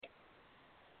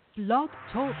Blog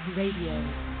Talk Radio.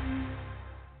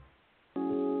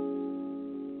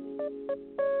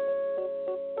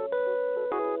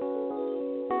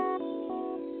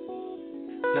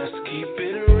 Let's keep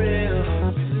it real.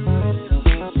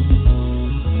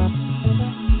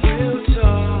 Real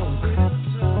talk,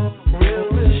 real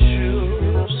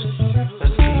issues.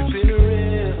 Let's keep it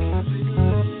real.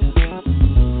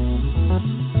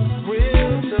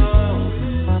 Real talk,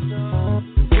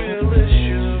 real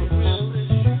issues.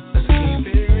 Let's keep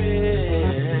it real.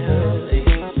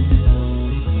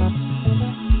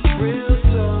 Real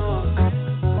talk,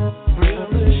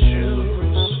 real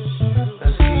issues.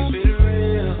 Let's keep it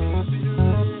real.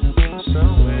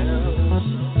 Somewhere else.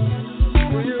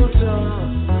 Real talk,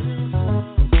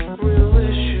 real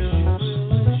issues.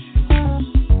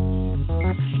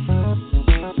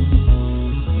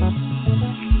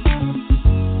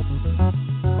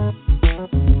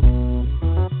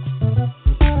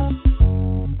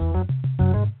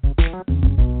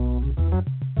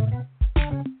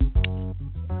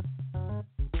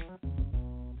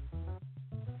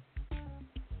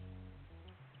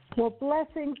 Well,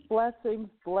 blessings, blessings,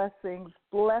 blessings,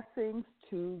 blessings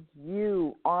to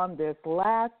you on this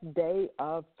last day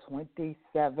of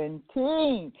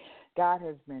 2017. God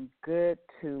has been good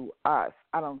to us.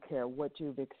 I don't care what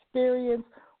you've experienced,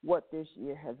 what this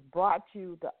year has brought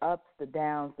you, the ups, the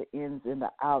downs, the ins, and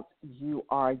the outs. You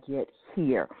are yet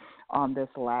here on this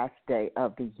last day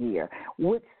of the year,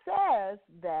 which says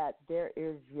that there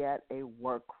is yet a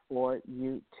work for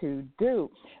you to do.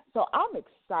 So I'm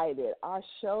excited. Our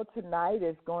show tonight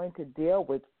is going to deal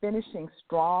with finishing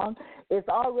strong. It's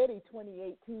already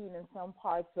 2018 in some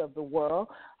parts of the world.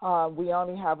 We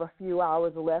only have a few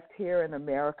hours left here in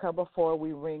America before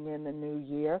we ring in the new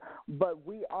year, but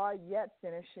we are yet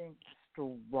finishing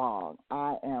strong.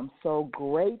 I am so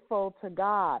grateful to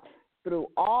God through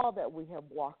all that we have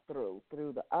walked through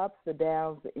the ups, the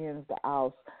downs, the ins, the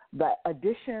outs, the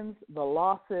additions, the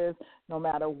losses, no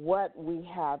matter what we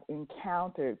have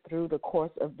encountered through the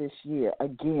course of this year.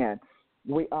 Again,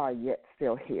 we are yet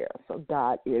still here. So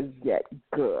God is yet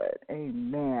good.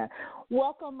 Amen.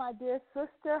 Welcome, my dear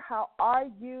sister. How are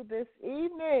you this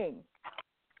evening?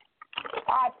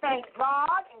 I thank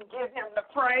God and give him the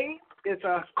praise. It's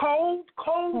a cold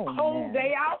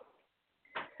day out.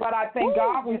 But I thank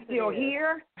God we're still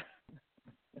here.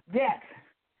 Yes.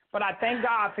 But I thank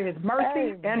God for his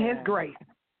mercy and his grace.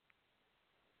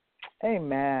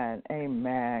 Amen.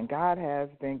 Amen. God has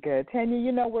been good. Tanya,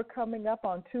 you know we're coming up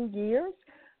on 2 years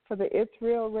for the It's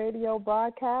Real radio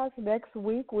broadcast. Next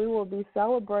week we will be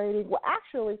celebrating. Well,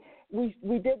 actually, we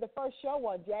did the first show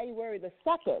on January the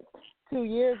 2nd, 2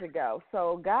 years ago.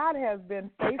 So God has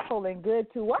been faithful and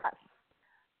good to us.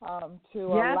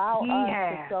 Allow us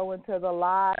to go into the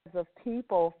lives of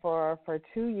people for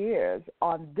 2 years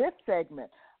on this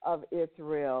segment of It's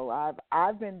Real.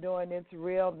 I've been doing It's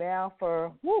Real now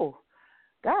for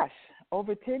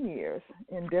over 10 years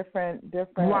in different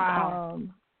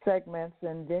segments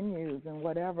and venues and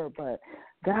whatever. But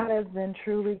God has been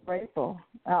truly grateful.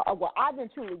 I've been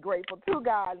truly grateful to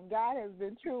God, and God has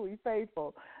been truly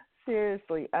faithful.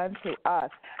 Seriously, unto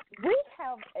us. We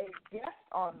have a guest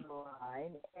on the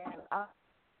line, and I'm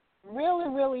really,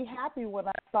 really happy when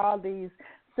I saw these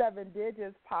 7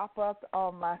 digits pop up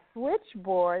on my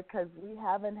switchboard because we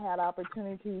haven't had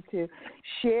opportunity to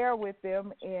share with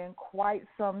them in quite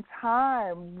some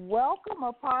time. Welcome,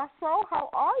 Apostle.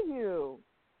 How are you?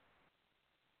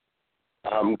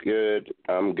 I'm good.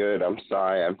 I'm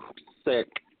sorry I'm sick,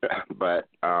 but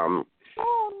no.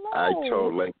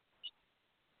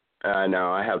 I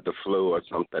know I have the flu or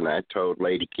something. I told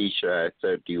Lady Keisha, I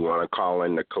said, do you want to call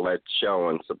in the Colette show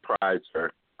and surprise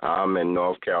her? I'm in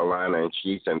North Carolina and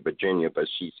she's in Virginia, but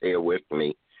she's here with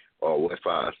me or with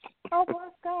us. Oh,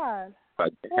 bless God.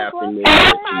 But Happy New Year to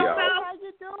y'all. How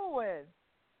you doing?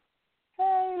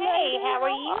 Hey, lady, how are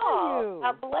you?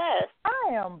 I'm blessed.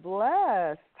 I am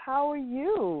blessed. How are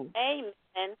you?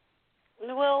 Amen.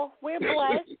 Well, we're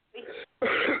blessed.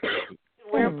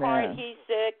 We're apart. He's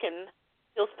sick and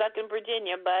still stuck in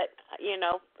Virginia, but,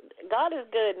 God is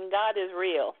good and God is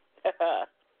real.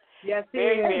 Yes, he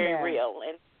very, is. Very real.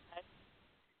 And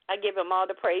I give him all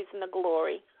the praise and the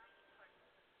glory.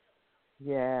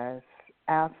 Yes,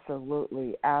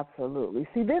 absolutely, absolutely.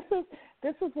 See, this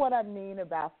is what I mean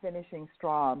about finishing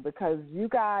strong, because you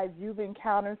guys, you've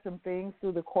encountered some things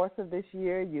through the course of this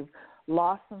year. You've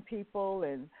lost some people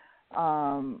and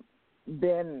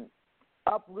been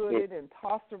uprooted and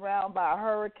tossed around by a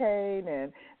hurricane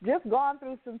and just gone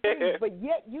through some things, but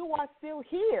yet you are still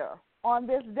here on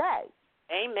this day.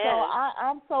 Amen. So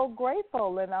I'm so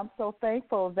grateful and I'm so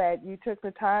thankful that you took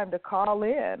the time to call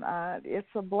in. It's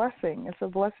a blessing. It's a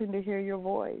blessing to hear your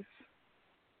voice.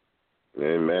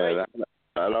 Amen.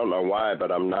 I don't know why, but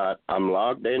I'm not. I'm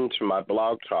logged into my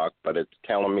blog talk, but it's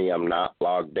telling me I'm not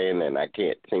logged in, and I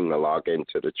can't seem to log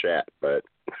into the chat. But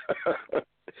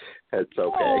it's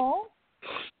okay. Oh.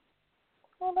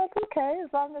 Well, that's okay. As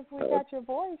long as we got your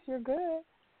voice, you're good.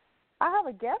 I have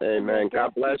a guest. Amen.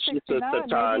 God bless you, Sister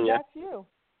Tanya. That's you.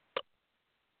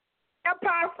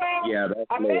 Apostle. Yeah,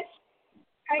 that's me.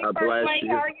 Hey, God First bless Lady,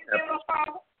 you. how are you doing,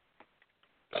 Apostle?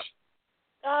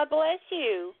 God bless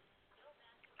you.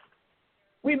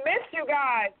 We miss you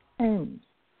guys.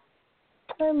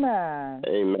 Amen.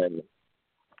 Amen.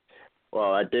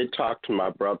 Well, I did talk to my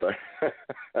brother.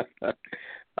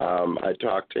 I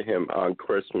talked to him on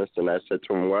Christmas, and I said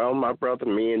to him, well, my brother,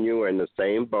 me and you are in the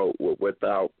same boat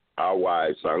without our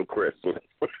wives on Christmas.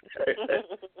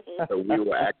 So we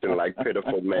were acting like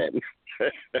pitiful men.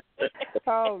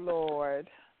 Oh, Lord.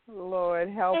 Lord,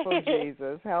 help them,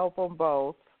 Jesus. Help them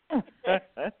both.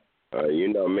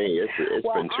 You know me. It's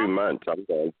been 2 months. I'm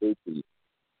going goofy.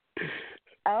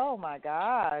 Oh, my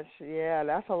gosh. Yeah,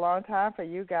 that's a long time for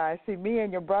you guys. See, me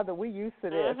and your brother, we used to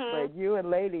this, but you and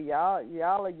Lady,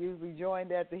 y'all are usually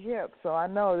joined at the hip, so I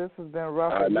know this has been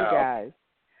rough for you guys.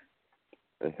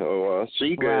 Well,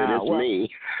 she good. Wow. It's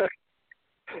me.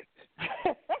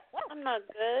 I'm not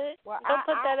good. Well, Don't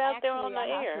put that out there on the I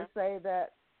air. have to say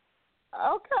that,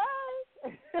 okay.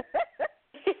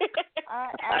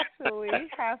 I actually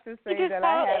have to say that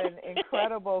I had an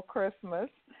incredible Christmas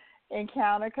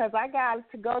encounter because I got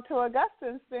to go to Augusta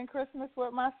and spend Christmas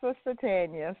with my sister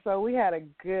Tanya. So we had a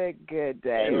good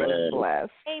day. Amen. It was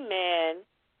blessed. Amen.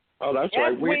 Oh, that's Yes,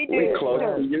 right. We're close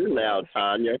Yes. to you now,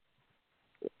 Tanya.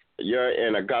 You're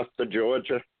in Augusta,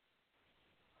 Georgia.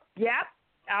 Yep.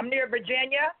 I'm near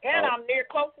Virginia, and I'm near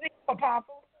close to the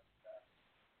Apostle.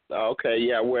 Okay,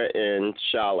 yeah, we're in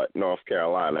Charlotte, North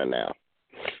Carolina now.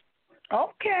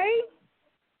 Okay.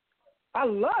 I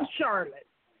love Charlotte.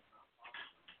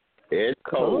 It's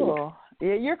cold. Cool.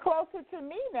 Yeah, you're closer to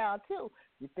me now, too.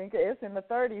 You think it's in the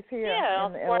 30s here Yeah,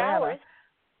 in 4 Atlanta. hours.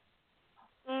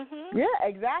 Mhm. Yeah,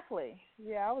 exactly.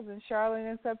 Yeah, I was in Charlotte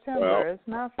in September. Well, it's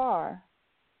not far.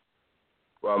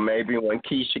 Well, maybe when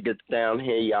Keisha gets down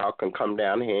here, y'all can come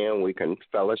down here and we can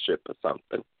fellowship or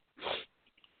something.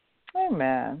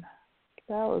 Amen.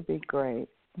 That would be great.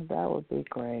 That would be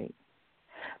great.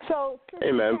 So,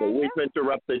 Amen, but we've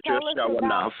interrupted your show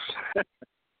enough.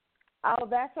 Oh,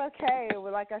 that's okay.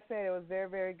 Well, like I said, it was very,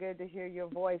 very good to hear your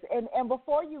voice. And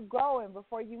before you go and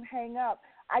before you hang up,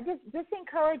 I just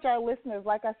encourage our listeners.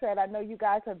 Like I said, I know you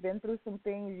guys have been through some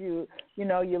things. You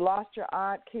know, you lost your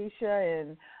aunt Keisha,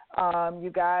 and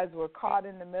you guys were caught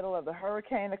in the middle of the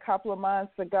hurricane a couple of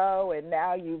months ago, and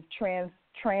now you've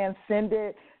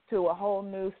transcended to a whole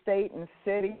new state and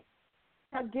city.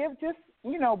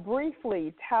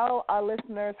 Briefly tell our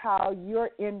listeners how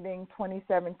you're ending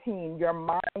 2017, your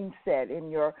mindset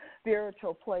and your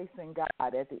spiritual place in God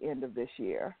at the end of this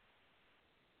year.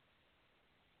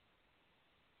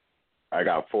 I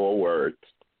got 4 words.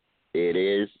 It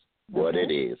is what it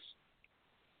is.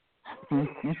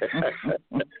 Amen.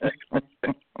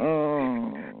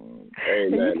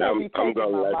 I'm going to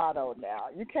let motto now.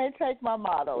 You can't take my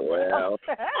motto. Well,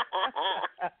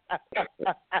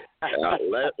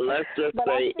 let's just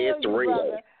say it's real.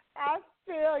 Brother. I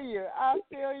feel you.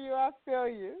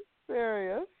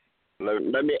 Serious.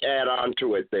 Let me add on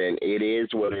to it then. It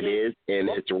is what it is, and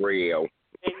it's real.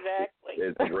 Exactly.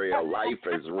 It's real. Life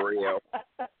is real.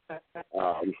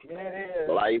 It is.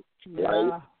 Life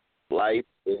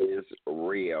is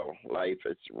real. Life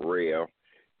is real.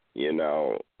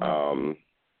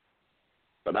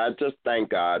 But I just thank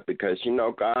God because,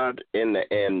 God in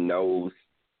the end knows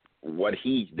what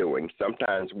he's doing.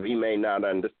 Sometimes we may not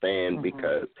understand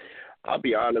because I'll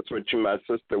be honest with you, my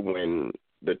sister, when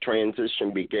the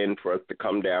transition began for us to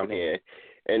come down here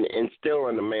and still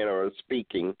in the manner of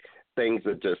speaking, things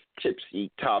are just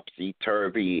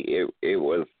topsy-turvy. It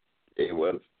was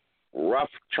rough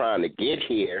trying to get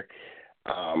here.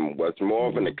 Was more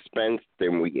of an expense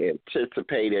than we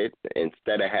anticipated.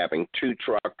 Instead of having 2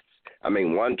 trucks,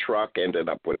 one truck ended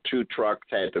up with 2 trucks,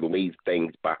 had to leave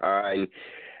things behind.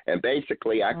 And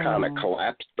basically, I kind of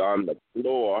collapsed on the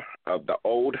floor of the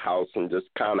old house and just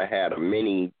kind of had a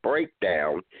mini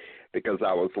breakdown because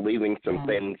I was leaving some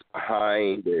things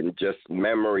behind and just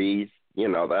memories.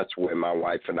 That's where my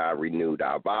wife and I renewed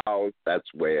our vows. That's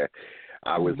where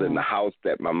I was in the house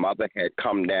that my mother had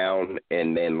come down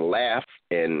and then left,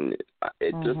 and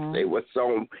it was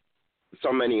so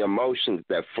many emotions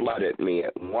that flooded me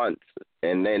at once.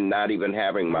 and then not even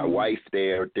having my wife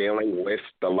there, dealing with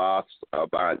the loss of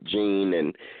Aunt Jean,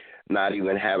 and not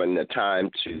even having the time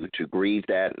to grieve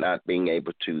that, not being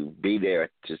able to be there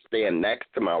to stand next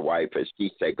to my wife as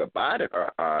she said goodbye to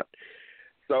her aunt.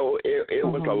 So it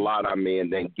was a lot on me,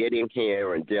 and then getting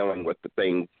here and dealing with the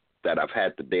things that I've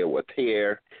had to deal with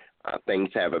here. Things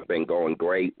haven't been going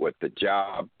great with the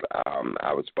job.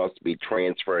 I was supposed to be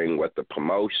transferring with the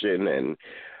promotion, and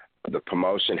the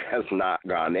promotion has not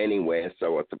gone anywhere,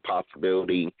 so it's a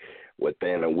possibility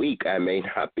within a week I may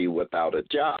not be without a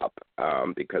job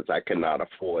because I cannot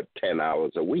afford 10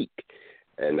 hours a week,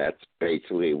 and that's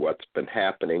basically what's been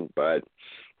happening. But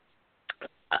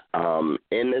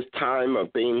in this time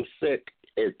of being sick,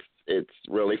 it's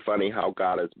really funny how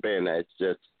God has been. It's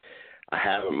just I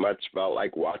haven't much felt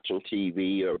like watching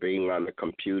TV or being on the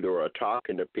computer or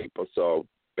talking to people, so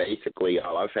basically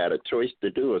all I've had a choice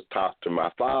to do is talk to my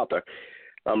Father.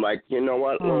 I'm like, you know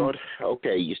what, Lord?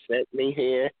 Okay, you sent me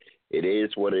here. It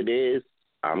is what it is.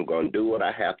 I'm going to do what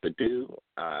I have to do.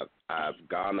 I've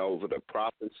gone over the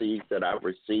prophecies that I've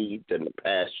received in the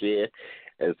past year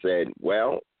and said,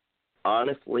 well,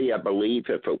 honestly, I believe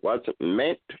if it wasn't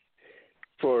meant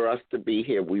for us to be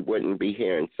here, we wouldn't be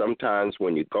here. And sometimes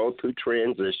when you go through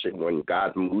transition, when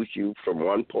God moves you from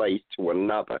one place to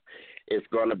another, it's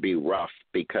going to be rough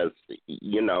because,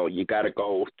 you know, you got to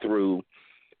go through,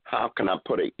 how can I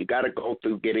put it? You got to go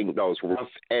through getting those rough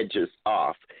edges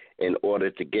off in order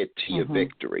to get to your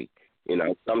victory. You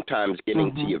know, sometimes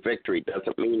getting to your victory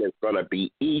doesn't mean it's going to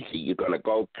be easy. You're going to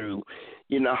go through,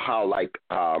 you know how like,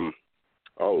 oh,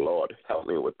 Lord, help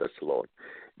me with this, Lord.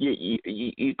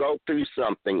 You go through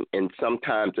something, and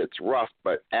sometimes it's rough,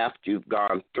 but after you've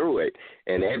gone through it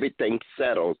and everything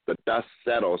settles, the dust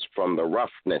settles from the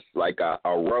roughness, like a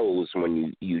rose.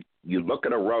 When you look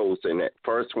at a rose, and at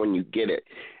first when you get it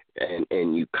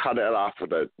and you cut it off of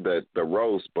the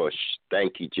rose bush,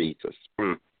 thank you, Jesus,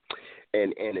 and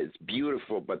it's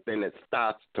beautiful, but then it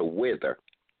starts to wither.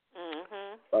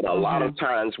 But a lot of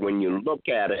times when you look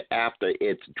at it after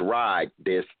it's dried,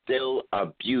 there's still a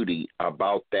beauty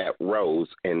about that rose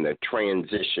and the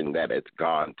transition that it's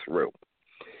gone through.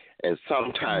 And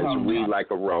sometimes we,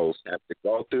 like a rose, have to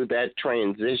go through that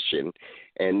transition.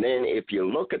 And then if you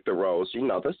look at the rose, you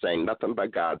know, this ain't nothing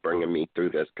but God bringing me through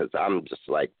this because I'm just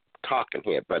like talking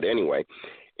here. But anyway,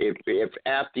 if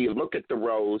after you look at the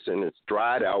rose and it's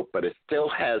dried out, but it still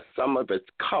has some of its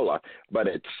color, but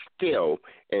it's still,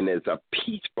 and there's a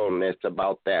peacefulness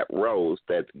about that rose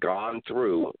that's gone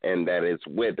through and that is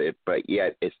with it, but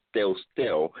yet it's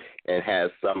still and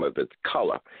has some of its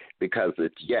color because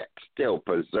it's yet still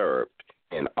preserved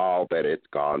in all that it's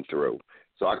gone through.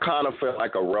 So I kind of feel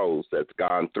like a rose that's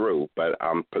gone through, but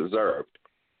I'm preserved.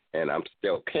 And I'm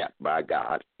still kept by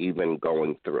God, even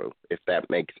going through, if that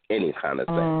makes any kind of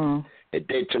sense. It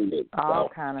did to me. All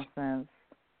kind of sense.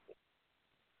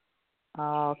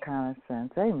 All kind of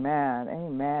sense. Amen.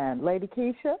 Amen. Lady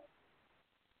Keisha?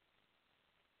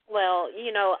 Well,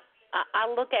 you know, I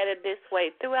look at it this way.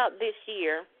 Throughout this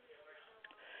year,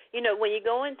 you know, when you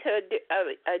go into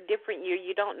a different year,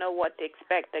 you don't know what to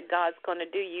expect that God's going to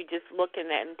do. You just look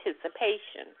in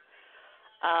anticipation.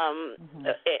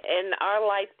 In our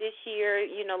life this year,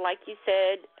 you know, like you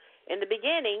said in the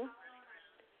beginning,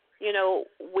 you know,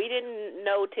 we didn't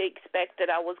know to expect that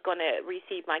I was going to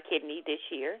receive my kidney this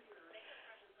year,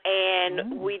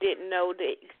 and we didn't know to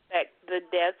expect the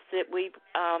deaths that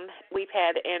we've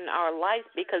had in our life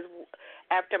because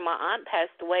after my aunt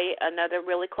passed away, another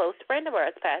really close friend of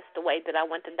ours passed away that I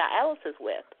went to dialysis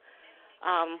with.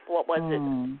 What was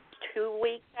it? 2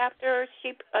 weeks after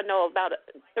about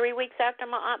 3 weeks after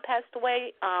my aunt passed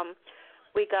away,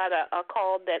 we got a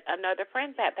call that another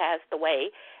friend had passed away.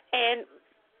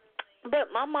 But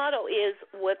my motto is,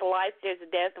 with life there's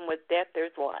death, and with death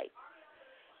there's life.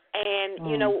 And,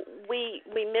 you know, we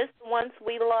miss the ones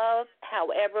we love.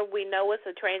 However, we know it's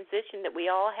a transition that we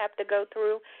all have to go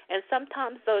through, and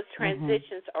sometimes those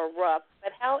transitions are rough.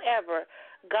 But, however,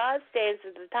 God stands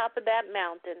at the top of that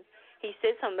mountain. He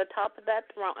sits on the top of that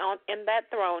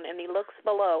throne, and he looks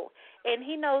below. And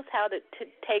he knows how to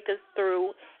take us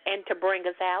through and to bring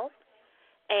us out.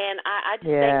 And I just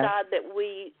thank God that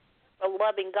we are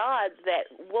loving God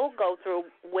that will go through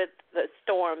with the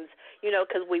storms, you know,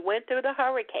 because we went through the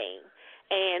hurricane.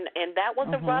 And that was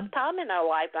a rough time in our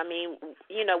life. I mean,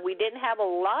 you know, we didn't have a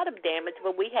lot of damage,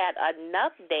 but we had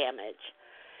enough damage,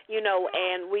 you know,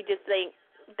 and we just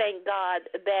thank God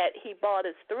that he brought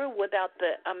us through without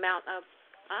the amount of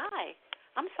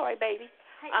I'm sorry, baby.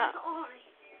 I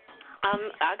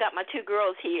got my two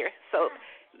girls here, so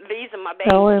these are my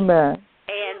babies. Oh, amen.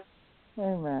 And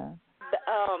amen.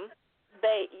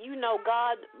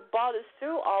 God brought us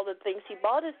through all the things He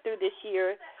brought us through this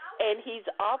year, and He's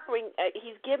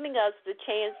giving us the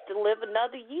chance to live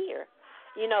another year.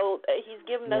 He's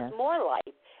giving us more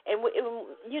life. And we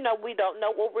don't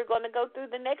know what we're going to go through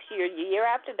the next year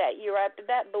after that,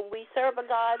 but we serve a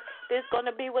God that's going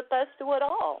to be with us through it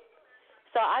all.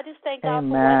 So I just thank God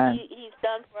for what He's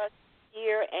done for us this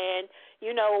year. And,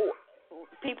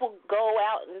 people go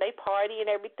out and they party and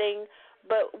everything,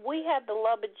 but we have the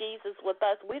love of Jesus with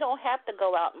us. We don't have to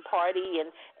go out and party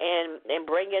and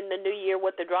bring in the new year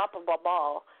with the drop of a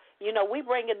ball. We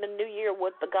bring in the new year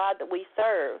with the God that we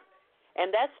serve.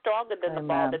 And that's stronger than the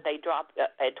ball that they dropped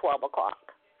at 12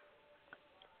 o'clock.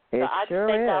 So I just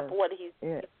thank God for what He's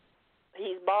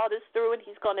brought us through, and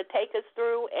He's going to take us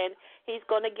through, and He's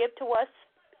going to give to us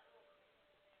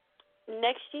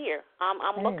next year.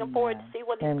 I'm looking forward to see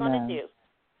what He's going to do.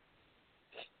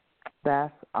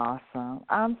 That's awesome.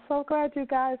 I'm so glad you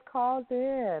guys called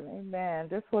in. Amen.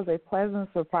 This was a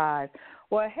pleasant surprise.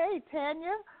 Well, hey,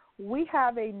 Tanya, we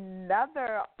have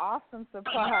another awesome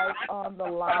surprise on the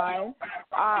line.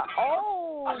 Our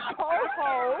old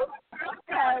co-host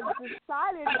has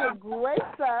decided to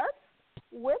grace us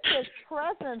with his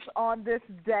presence on this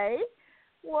day.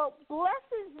 Well,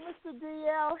 blessings, Mr.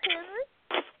 D.L. Henry.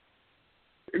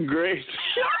 Grace.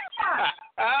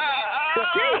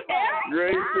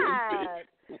 Grace.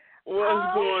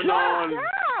 What's going on?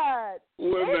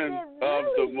 Women of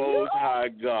the Most High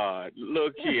God.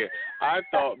 Look here. I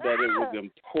thought that it was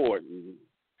important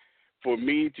for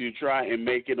me to try and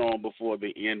make it on before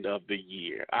the end of the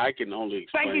year. I can only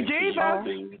explain to you the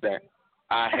things that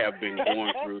I have been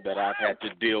going through, that I've had to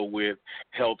deal with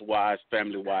health-wise,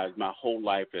 family-wise. My whole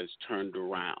life has turned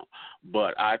around.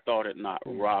 But I thought it not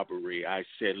robbery. I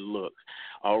said, look,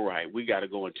 all right, we got to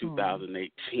go in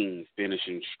 2018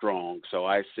 finishing strong. So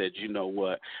I said, you know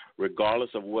what,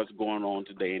 regardless of what's going on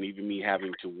today and even me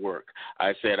having to work,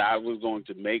 I said I was going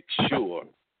to make sure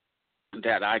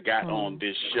that I got on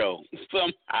this show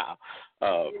somehow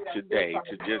today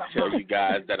to just tell you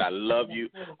guys that I love you.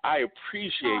 I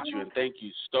appreciate you, and thank you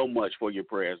so much for your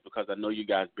prayers, because I know you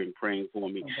guys been praying for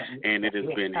me, and it has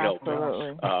been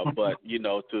helpful. But,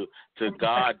 to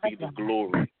God be the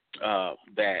glory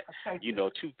that,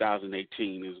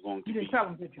 2018 is going to be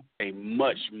a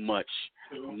much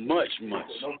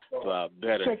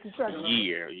better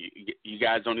year. You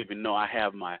guys don't even know I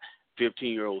have my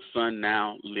 15-year-old son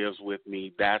now lives with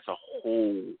me. That's a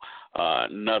whole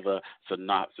another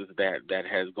synopsis that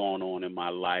has gone on in my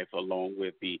life, along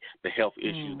with the health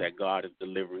issues that God is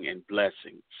delivering and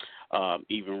blessing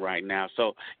even right now.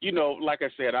 So, like I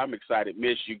said, I'm excited.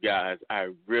 Miss you guys. I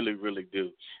really, really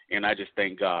do. And I just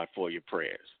thank God for your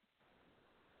prayers.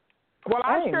 Well,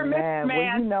 I sure missed,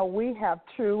 man. Well, we have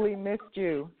truly missed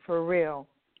you, for real.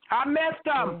 I missed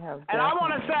them. And I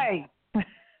want to say,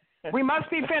 we must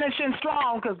be finishing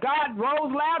strong, because God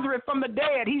rose Lazarus from the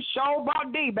dead. He sure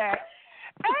brought D back.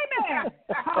 Amen.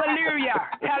 Hallelujah.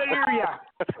 Hallelujah.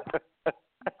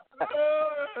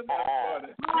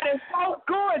 God is so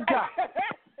good.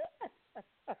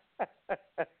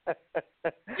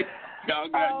 Y'all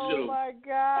got jokes. Oh, my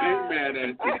God.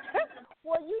 Amen.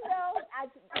 Well, you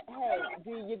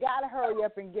got to hurry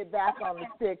up and get back on the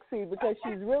stick, see, because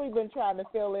she's really been trying to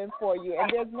fill in for you,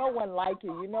 and there's no one like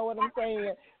you. You know what I'm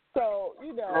saying? So,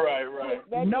 Right.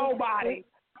 Nobody.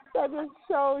 That just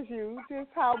shows you just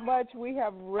how much we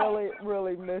have really,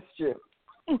 really missed you.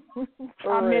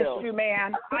 I missed you,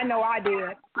 man. I know I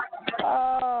did.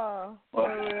 Oh,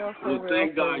 for real,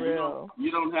 thank God, real.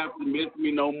 You don't have to miss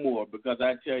me no more, because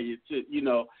I tell you,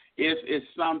 it's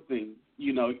something,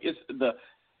 it's the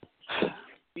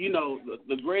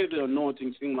greater the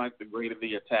anointing seems like the greater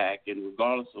the attack, and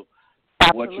regardless of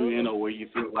what you're in or where you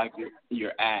feel like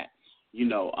you're at,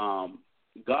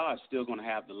 God's still going to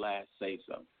have the last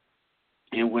say-so.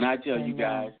 And when I tell you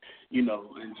guys,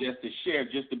 and just to share,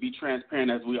 just to be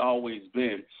transparent as we always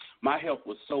been, my health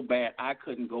was so bad I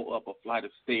couldn't go up a flight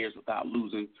of stairs without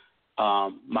losing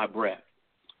my breath.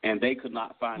 And they could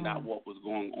not find out what was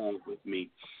going on with me.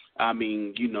 I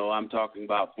mean, I'm talking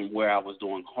about from where I was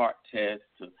doing heart tests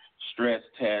to stress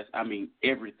tests,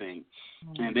 everything.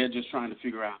 And they're just trying to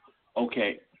figure out,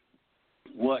 okay,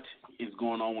 what is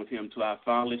going on with him, till I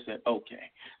finally said, okay,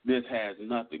 this has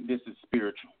nothing, this is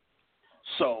spiritual.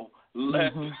 So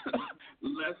let's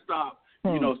stop,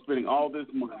 spending all this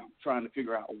money trying to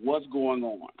figure out what's going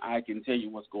on. I can tell you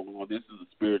what's going on. This is a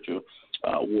spiritual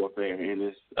warfare, and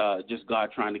it's just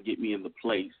God trying to get me in the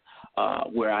place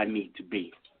where I need to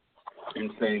be,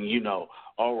 and saying,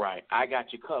 all right, I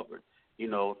got you covered,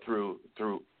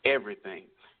 through everything.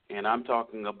 And I'm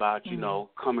talking about,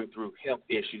 coming through health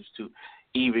issues to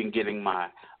even getting my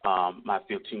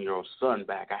 15-year-old son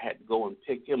back. I had to go and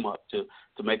pick him up.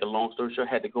 To make a long story short,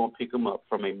 I had to go and pick him up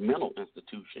from a mental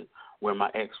institution where my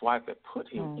ex-wife had put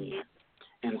him in.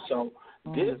 And so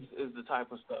this is the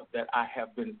type of stuff that I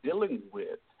have been dealing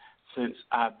with since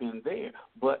I've been there.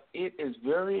 But it is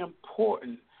very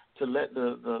important to let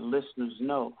the listeners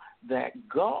know that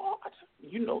God,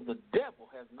 the devil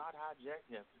has not hijacked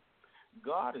heaven.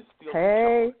 God is still in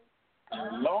charge.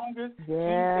 As long as he's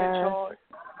in charge,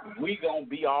 we going to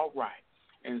be all right.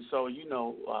 And so,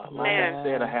 like I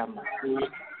said, I have my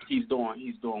son. He's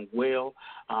doing well.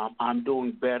 I'm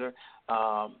doing better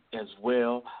as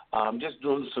well. I'm just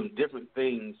doing some different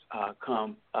things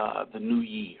come the new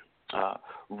year,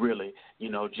 really,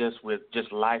 just with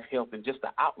just life, health, and just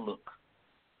the outlook.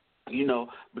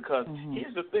 Because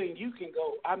here's the thing, you can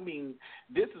go,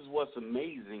 this is what's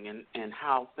amazing and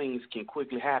how things can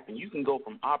quickly happen. You can go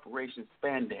from Operation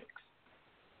Spandex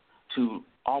to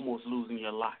almost losing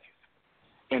your life,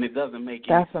 and it doesn't make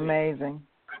any sense. That's amazing.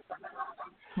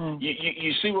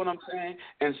 You see what I'm saying?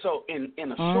 And so in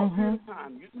a short period of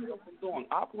time, you can go from doing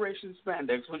Operation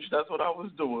Spandex, which that's what I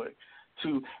was doing,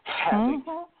 to having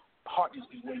heart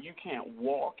disease where you can't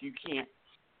walk, you can't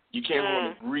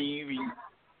really breathe.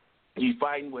 You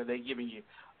fighting where they're giving you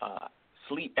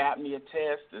sleep apnea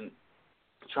test and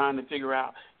trying to figure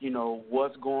out,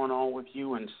 what's going on with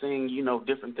you and seeing,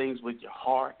 different things with your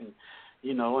heart and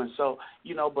so,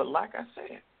 but like I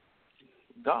said,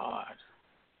 God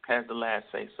has the last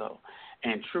say so.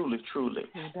 And truly,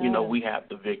 we have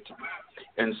the victory.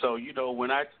 And so,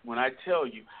 when I tell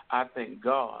you, I thank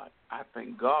God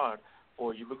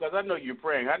for you because I know you're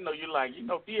praying. I know you're like,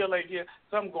 DLA here,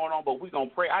 something going on, but we're going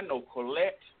to pray. I know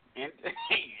Colette and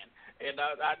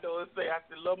I know it say, I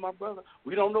still love my brother.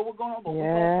 We don't know what's going on, but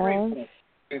we're going to pray for him.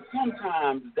 And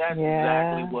sometimes that's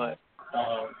exactly what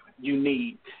you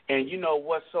need. And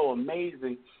what's so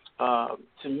amazing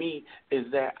to me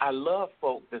is that I love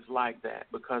folk that's like that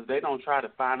because they don't try to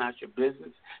find out your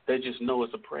business. They just know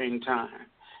it's a praying time.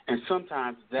 And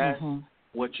sometimes that's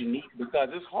what you need because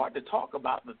it's hard to talk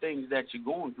about the things that you're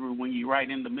going through when you're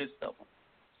right in the midst of them.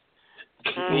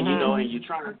 And and you're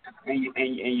trying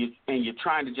and you're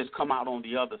trying to just come out on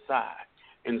the other side.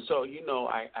 And so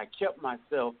I kept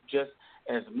myself just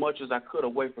as much as I could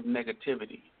away from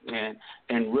negativity,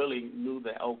 and really knew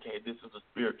that okay, this is a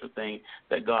spiritual thing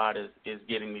that God is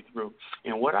getting me through.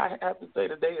 And what I have to say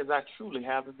today is I truly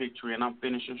have a victory, and I'm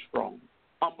finishing strong.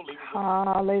 Unbelievable.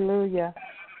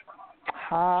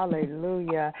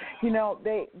 Hallelujah.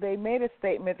 They made a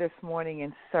statement this morning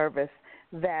in service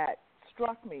that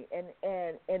struck me, and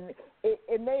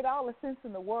it made all the sense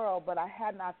in the world, but I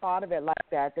had not thought of it like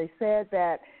that. They said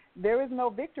that there is no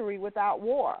victory without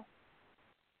war.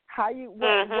 What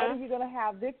are you going to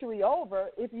have victory over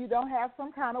if you don't have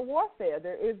some kind of warfare?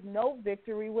 There is no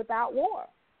victory without war.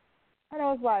 And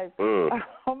I was like,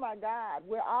 oh, my God,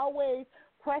 we're always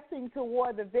pressing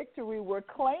toward the victory. We're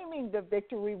claiming the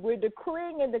victory. We're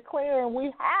decreeing and declaring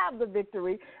we have the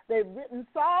victory. They've written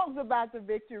songs about the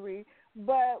victory.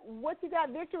 But what you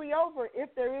got victory over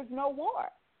if there is no war?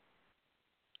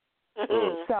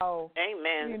 So,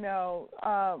 amen.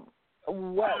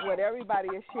 What everybody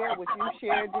has shared, what you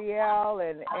shared, DL,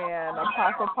 and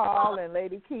Apostle Paul and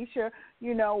Lady Keisha,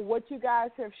 what you guys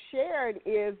have shared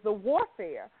is the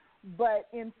warfare. But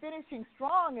in finishing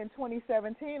strong in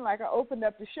 2017, like I opened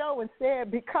up the show and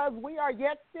said, because we are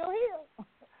yet still here.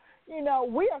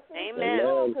 We are finishing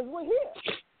strong because we're here.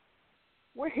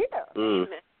 We're here.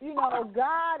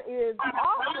 God is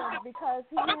awesome because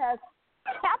he has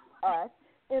kept us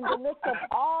in the midst of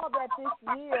all that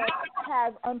this year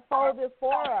has unfolded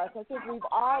for us. I think we've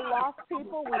all lost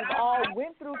people. We've all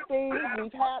went through things.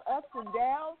 We've had ups and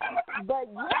downs. But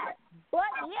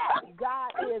yet,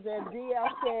 God is, as DL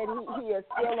said, he is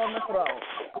still on the throne.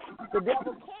 The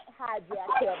devil can't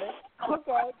hijack heaven,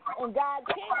 okay? And God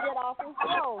can't get off his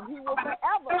throne. He will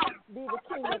forever be the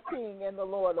King of Kings and the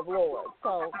Lord of Lords.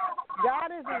 So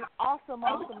God is an awesome,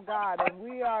 awesome God, and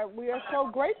we are so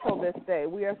grateful this day.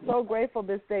 We are so grateful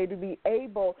this day to be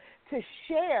able to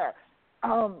share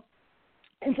and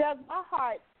does my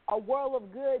heart a world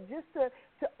of good just to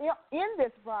in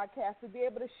this broadcast to be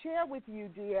able to share with you,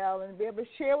 DL, and be able to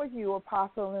share with you,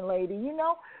 Apostle and Lady,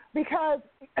 because,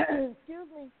 excuse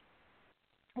me,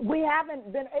 we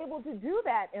haven't been able to do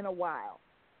that in a while.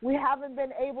 We haven't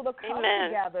been able to come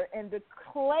together and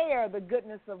declare the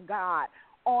goodness of God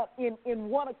in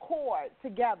one accord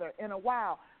together in a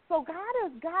while. So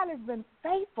God has been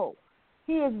faithful.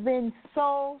 He has been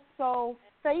so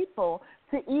faithful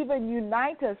to even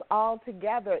unite us all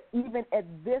together, even at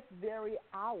this very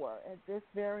hour, at this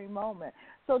very moment.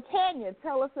 So, Tanya,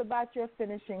 tell us about your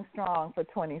finishing strong for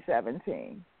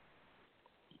 2017.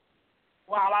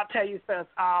 Well, I'll tell you, sis.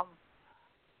 I've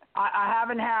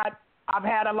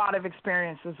had a lot of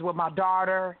experiences with my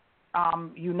daughter,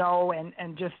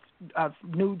 and just a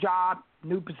new job,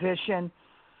 new position,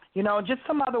 just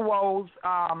some other woes,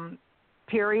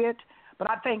 period. But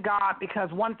I thank God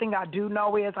because one thing I do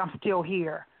know is I'm still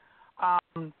here. I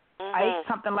ate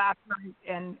something last night,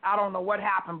 and I don't know what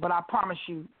happened, but I promise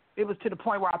you, it was to the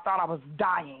point where I thought I was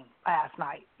dying last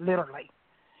night, literally.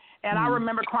 And I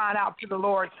remember crying out to the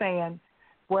Lord saying,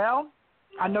 well,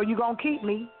 I know you're going to keep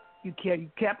me. You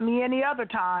kept me any other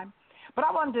time. But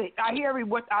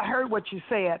I heard what you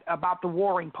said about the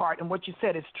warring part, and what you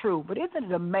said is true. But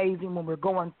isn't it amazing when we're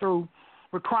going through,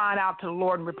 we're crying out to the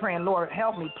Lord and we're praying, Lord,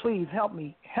 help me, please help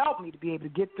me to be able to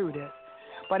get through this.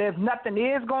 But if nothing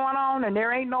is going on and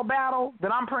there ain't no battle,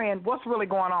 then I'm praying, what's really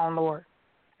going on, Lord?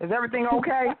 Is everything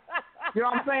okay? You know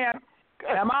what I'm saying?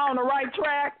 Am I on the right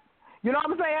track? You know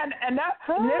what I'm saying? And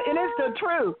it's the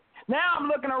truth. Now I'm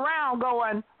looking around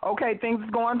going, okay, things is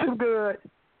going too good.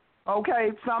 Okay,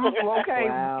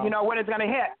 wow. When it's going to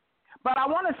hit. But I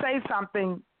want to say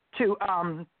something to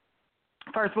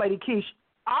First Lady Keisha.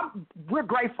 We're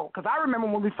grateful because I remember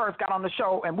when we first got on the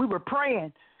show and we were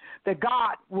praying that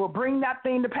God will bring that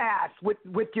thing to pass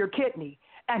with your kidney,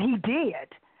 and he did.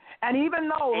 And even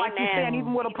though, like you said,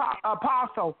 even with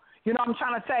Apostle, I'm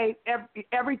trying to say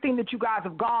everything that you guys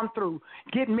have gone through,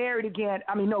 getting married again,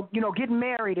 getting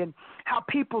married and how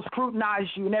people scrutinize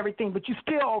you and everything, but you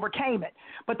still overcame it.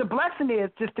 But the blessing is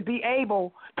just to be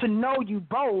able to know you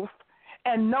both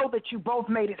and know that you both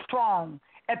made it strong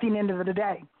at the end of the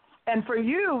day. And for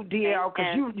you, DL,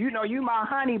 because you my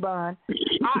honey bun,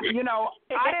 I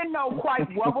didn't know quite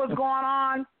what was going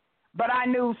on, but I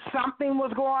knew something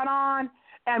was going on.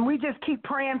 And we just keep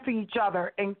praying for each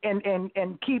other and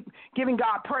keep giving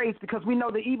God praise because we know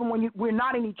that even when we're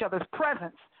not in each other's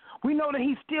presence, we know that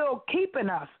he's still keeping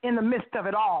us in the midst of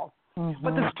it all. Mm-hmm.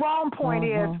 But the strong point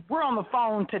is we're on the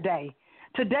phone today.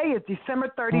 Today is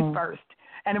December 31st.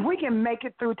 And if we can make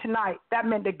it through tonight, that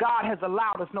meant that God has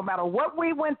allowed us, no matter what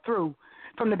we went through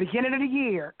from the beginning of the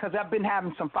year, because I've been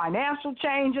having some financial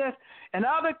changes and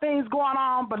other things going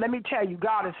on, but let me tell you,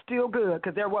 God is still good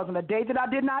because there wasn't a day that I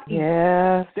did not eat.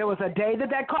 Yes. There was a day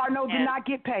that car note did not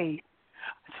get paid.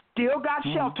 Still got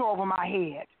shelter over my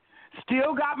head.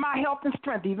 Still got my health and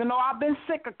strength, even though I've been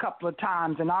sick a couple of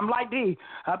times, and I'm like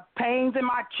pains in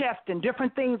my chest and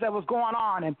different things that was going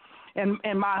on,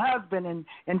 and my husband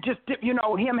and just,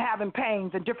 him having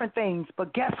pains and different things.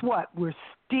 But guess what? We're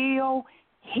still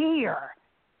here.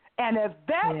 And if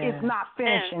that is not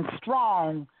finishing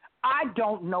strong, I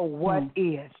don't know what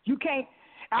is. You can't,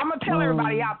 I'm going to tell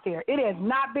everybody out there, it has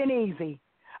not been easy.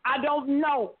 I don't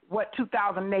know what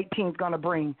 2018 is going to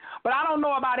bring, but I don't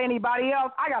know about anybody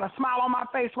else. I got a smile on my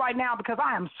face right now because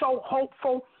I am so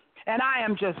hopeful, and I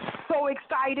am just so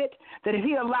excited that if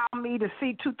he allowed me to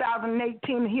see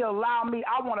 2018, he'll allow me.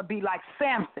 I want to be like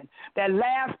Samson, that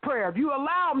last prayer. If you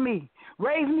allow me,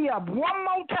 raise me up one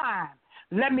more time.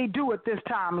 Let me do it this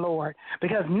time, Lord,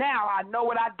 because now I know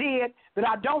what I did that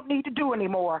I don't need to do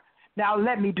anymore. Now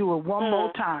let me do it one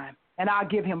more time, and I'll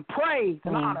give him praise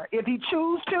and honor if he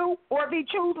chooses to or if he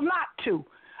chooses not to.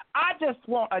 I just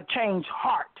want a changed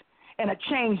heart and a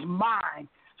changed mind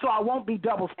so I won't be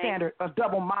double standard or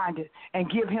double-minded and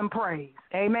give him praise.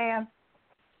 Amen?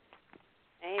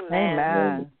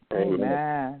 Amen.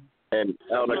 Amen. And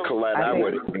Elder Colette, I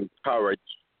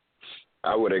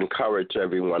would encourage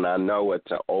everyone. I know it's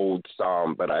an old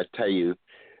psalm, but I tell you,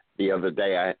 the other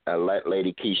day I let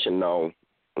Lady Keisha know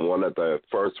one of the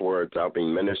first words I'll be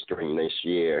ministering this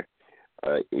year,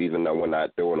 even though we're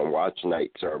not doing a watch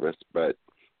night service, but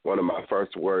one of my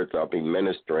first words I'll be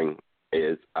ministering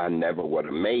is I never would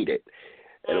have made it.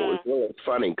 And it was really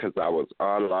funny because I was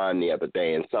online the other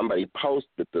day and somebody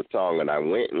posted the song and I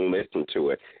went and listened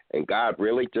to it, and God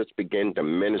really just began to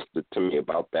minister to me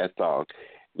about that song.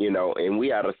 And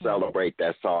we ought to celebrate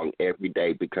that song every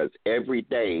day because every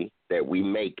day that we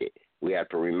make it, we have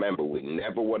to remember we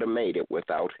never would have made it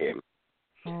without him.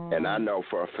 And I know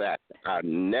for a fact I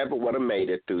never would have made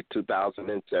it through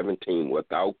 2017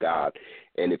 without God.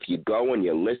 And if you go and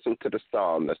you listen to the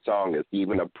song is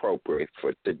even appropriate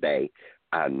for today.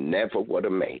 I never would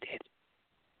have made it.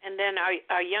 And then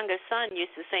our youngest son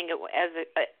used to sing it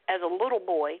as a little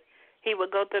boy. He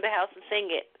would go through the house and sing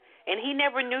it. And he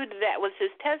never knew that was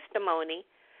his testimony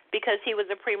because he was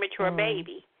a premature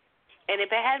baby. And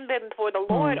if it hadn't been for the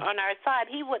Lord on our side,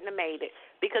 he wouldn't have made it.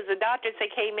 because the doctors had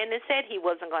came in and said he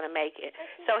wasn't going to make it.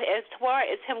 So as far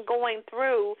as him going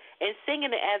through and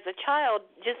singing it as a child,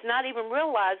 just not even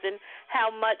realizing how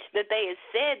much that they had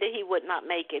said that he would not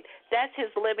make it, that's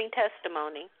his living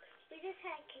testimony.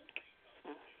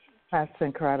 That's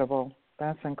incredible.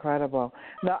 That's incredible.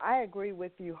 No, I agree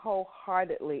with you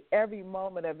wholeheartedly. Every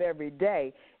moment of every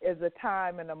day is a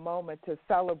time and a moment to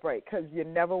celebrate, because you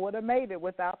never would have made it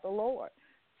without the Lord.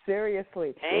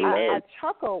 Seriously. I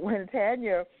chuckled when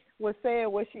Tanya was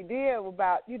saying what she did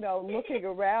about, looking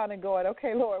around and going,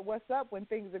 okay, Lord, what's up when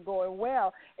things are going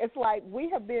well? It's like we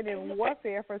have been in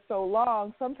warfare for so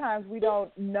long, sometimes we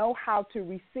don't know how to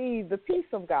receive the peace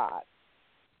of God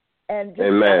and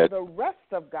just the rest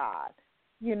of God.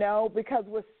 Because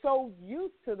we're so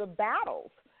used to the battles,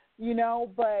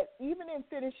 but even in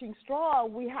finishing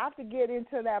strong, we have to get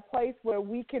into that place where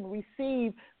we can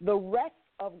receive the rest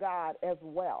of God as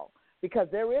well, because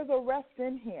there is a rest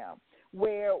in Him,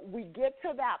 where we get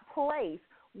to that place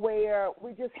where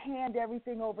we just hand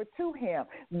everything over to Him.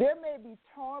 There may be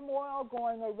turmoil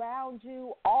going around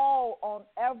you all on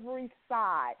every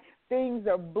side. Things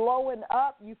are blowing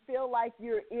up. You feel like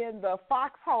you're in the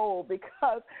foxhole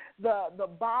because the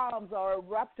bombs are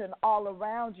erupting all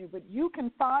around you. But you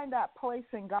can find that place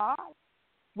in God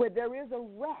where there is a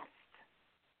rest,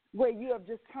 where you have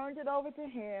just turned it over to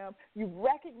Him. You've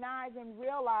recognized and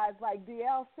realized, like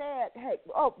DL said, hey,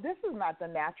 this is not the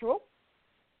natural.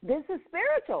 This is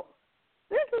spiritual.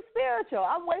 This is spiritual.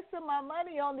 I'm wasting my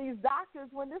money on these doctors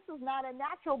when this is not a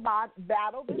natural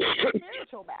battle. This is a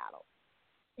spiritual battle.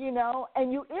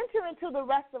 And you enter into the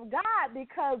rest of God,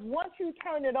 because once you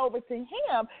turn it over to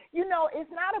Him,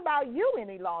 it's not about you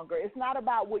any longer. It's not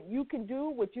about what you can do,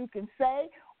 what you can say,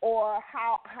 or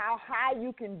how high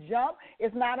you can jump.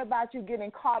 It's not about you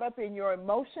getting caught up in your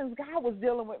emotions. God was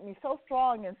dealing with me so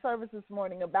strong in service this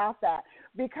morning about that,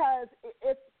 because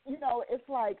it's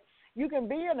like you can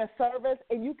be in a service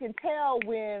and you can tell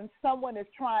when someone is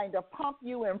trying to pump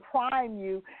you and prime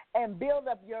you and build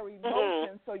up your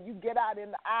emotions, so you get out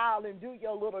in the aisle and do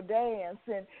your little dance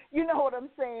and, you know what I'm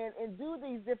saying, and do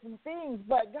these different things.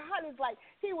 But God is like,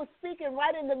 He was speaking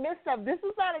right in the midst of, this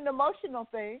is not an emotional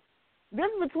thing. This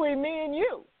is between me and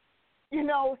you.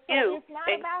 So it's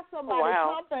not about somebody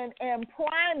pumping and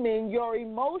priming your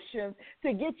emotions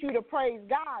to get you to praise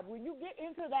God. When you get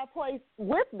into that place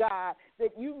with God, that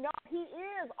He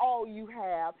is all you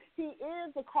have. He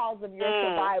is the cause of your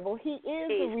survival. He is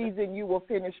the reason you will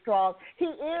finish strong. He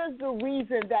is the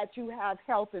reason that you have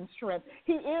health and strength.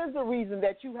 He is the reason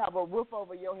that you have a roof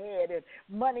over your head and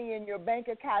money in your bank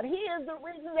account. He is the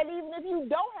reason that even if you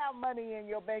don't have money in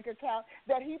your bank account,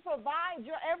 that He provides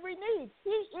your every need. He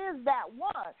is that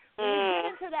one. When you get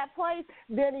into that place,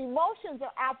 then emotions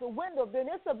are out the window. Then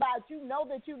it's about you know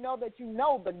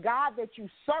the God that you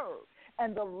serve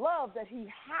and the love that He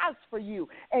has for you.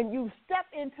 And you step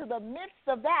into the midst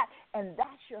of that, and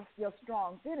that's your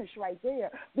strong finish right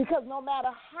there. Because no matter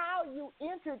how you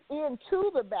entered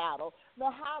into the battle, no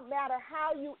matter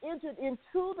how you entered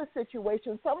into the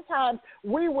situation, sometimes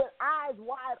we, with eyes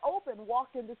wide open, walk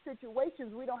into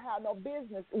situations we don't have no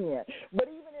business in. But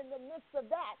even in the midst of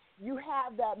that, you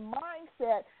have that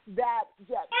mindset that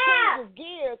changes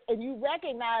gears, and you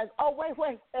recognize, oh,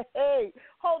 wait, hey,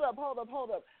 hold up.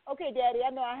 Okay, Daddy,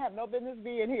 I know I have no business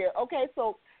being here. Okay,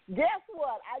 so guess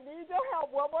what? I need your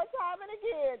help one more time and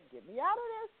again. Get me out of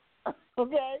this,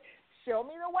 okay? Show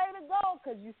me the way to go,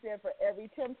 because you said for every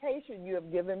temptation you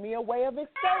have given me a way of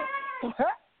escape.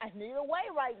 I need a way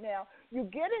right now. You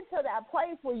get into that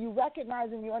place where you recognize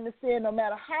and you understand no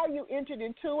matter how you entered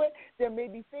into it, there may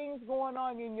be things going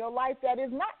on in your life that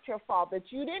is not your fault, that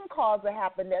you didn't cause to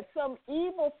happen, that some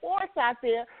evil force out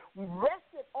there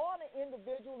rested on an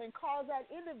individual and caused that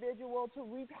individual to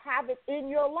wreak havoc in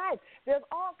your life. There's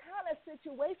all kind of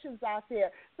situations out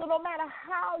there. So no matter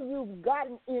how you've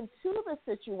gotten into the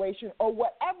situation or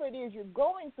whatever it is you're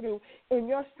going through, in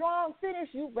your strong finish,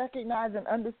 you recognize and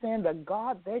understand the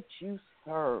God that you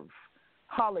serve.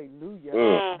 Hallelujah.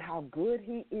 And how good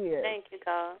He is. Thank you,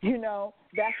 God.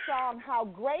 That song, how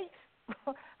great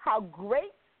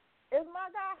is my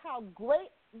God, how great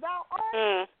thou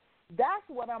art. That's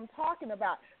what I'm talking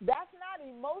about. That's not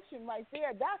emotion right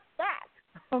there. That's fact,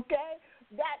 okay?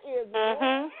 That is,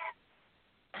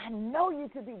 I know you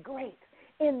to be great.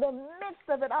 In the midst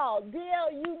of it all,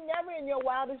 DL, you never in your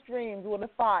wildest dreams would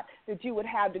have thought that you would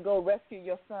have to go rescue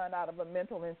your son out of a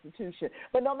mental institution.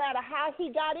 But no matter how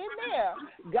he got in there,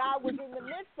 God was in the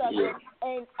midst of it,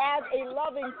 and as a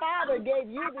loving father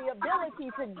gave you the ability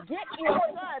to get your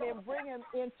son and bring him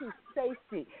into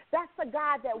safety. That's the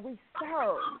God that we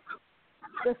serve.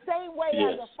 The same way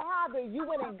as a father, you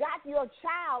went and got your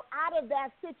child out of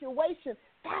that situation.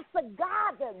 That's the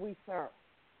God that we serve.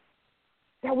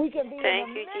 That we can be in the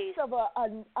midst of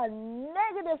a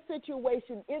negative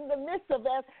situation, in the midst of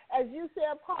that, as you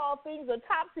said, Paul, things are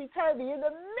topsy-turvy. In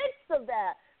the midst of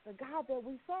that, the God that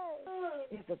we serve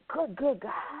is a good, good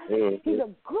God. He's a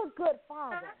good, good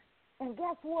Father. And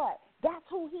guess what? That's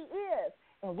who he is.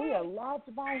 And we are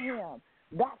loved by him.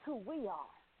 That's who we are.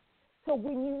 So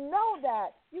when you know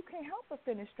that, you can't help but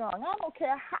finish strong. I don't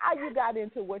care how you got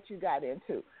into what you got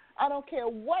into. I don't care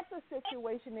what the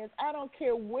situation is. I don't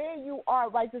care where you are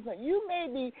right this moment. You may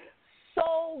be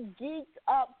so geeked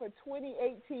up for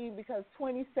 2018 because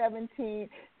 2017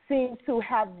 seems to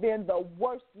have been the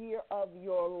worst year of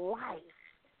your life.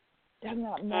 Does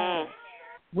not matter.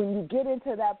 When you get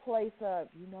into that place of,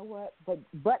 you know what, but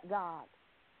God.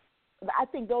 I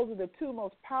think those are the two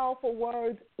most powerful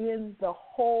words in the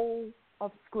whole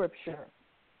of Scripture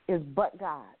is but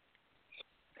God.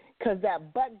 Because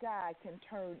that but God can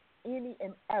turn any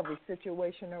and every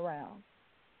situation around.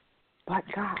 But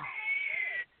God.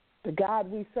 The God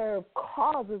we serve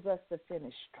causes us to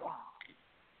finish strong.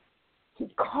 He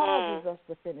causes us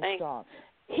to finish strong.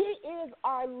 He is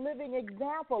our living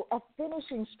example of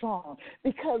finishing strong.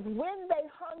 Because when they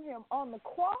hung him on the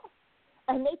cross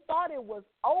and they thought it was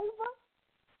over,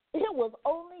 it was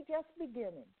only just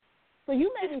beginning. So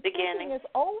you may be thinking it's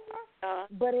over,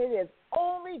 but it is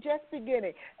only just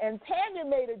beginning. And Tanya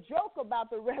made a joke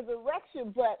about the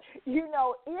resurrection, but, you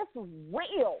know, it's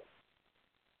real.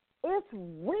 It's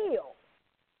real.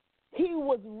 He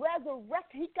was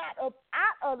resurrected. He got up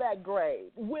out of that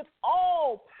grave with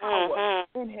all power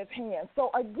in his hands. So,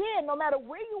 again, no matter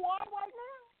where you are right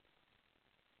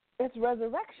now, it's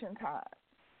resurrection time.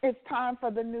 It's time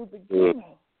for the new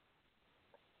beginning.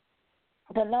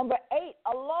 The number 8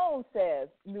 alone says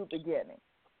new beginning.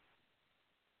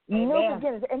 Amen. New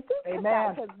beginnings. And think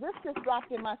about it, because this just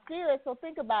dropped in my spirit, so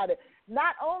think about it.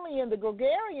 Not only in the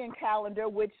Gregorian calendar,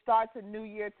 which starts a new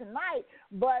year tonight,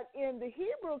 but in the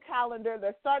Hebrew calendar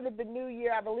that started the new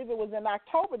year, I believe it was in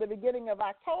October, the beginning of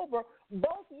October,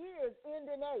 both years end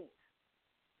in 8.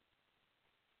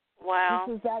 Wow.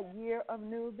 This is that year of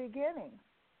new beginnings.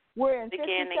 We're in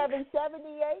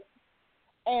 5778.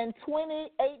 And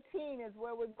 2018 is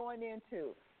where we're going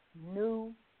into.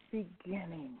 New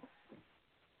beginnings.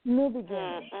 New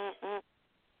beginnings.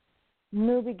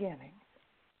 New beginnings.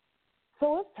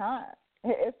 So it's time.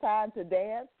 It's time to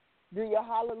dance, do your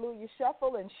hallelujah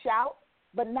shuffle and shout,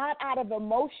 but not out of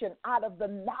emotion, out of the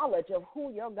knowledge of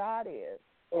who your God is.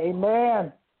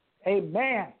 Amen.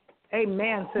 Amen.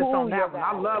 Amen, sis, on that one.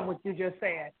 I love what you just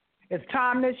said. It's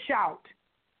time to shout.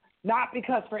 Not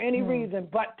because for any reason,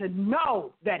 but to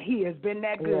know that he has been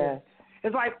that good. Yes.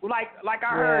 It's like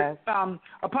I heard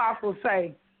Apostle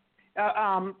say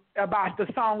about the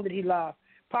song that he loved.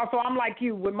 Apostle, I'm like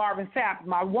you with Marvin Sapp.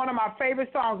 One of my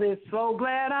favorite songs is So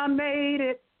Glad I Made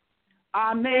It.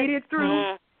 I made it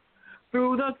through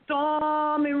the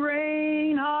stormy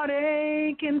rain,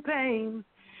 heartache and pain.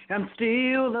 I'm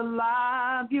still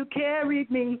alive. You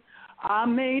carried me. I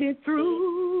made it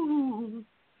through.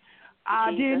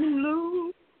 I didn't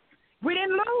lose. We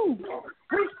didn't lose.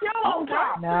 We're still on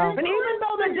top. No. And even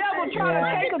though the devil tried to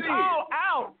take us all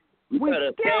out,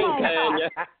 we're still on top.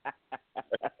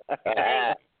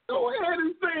 Go ahead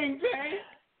and sing, Jane.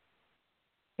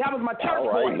 That was my church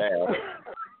voice.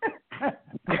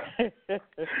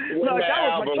 Look, that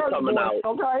was my church voice,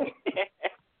 okay?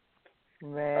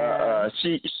 Man.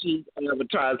 She's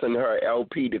advertising her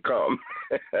LP to come.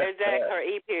 Exactly, her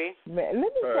EP. Man, let me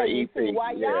tell you, see,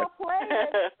 while y'all playing,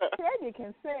 Tanya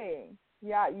can sing.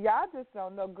 Y'all just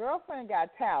don't know. Girlfriend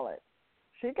got talent.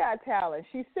 She got talent.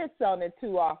 She sits on it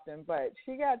too often, but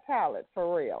she got talent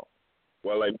for real.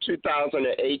 Well, in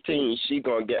 2018, she's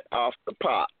going to get off the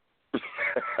pot.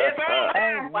 It's all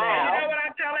time. Wow. You know what I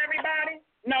tell everybody?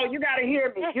 No, you got to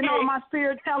hear me. You know what my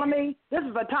spirit's telling me? This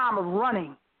is a time of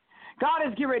running. God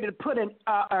is getting ready to put an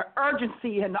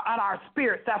urgency on our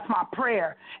spirits. That's my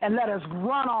prayer. And let us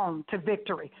run on to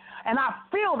victory. And I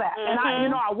feel that.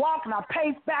 And I walk and I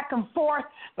pace back and forth.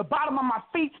 The bottom of my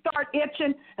feet start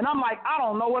itching. And I'm like, I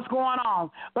don't know what's going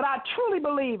on. But I truly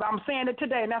believe I'm saying it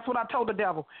today. And that's what I told the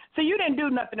devil. See, you didn't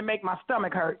do nothing to make my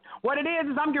stomach hurt. What it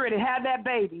is I'm getting ready to have that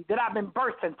baby that I've been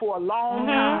birthing for a long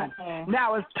time.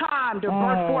 Now it's time to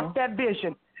birth forth that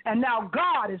vision. And now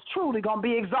God is truly going to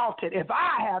be exalted if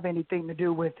I have anything to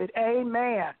do with it.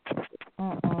 Amen.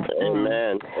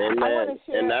 Amen.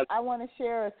 I want to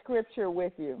share a scripture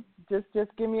with you.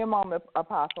 Just give me a moment,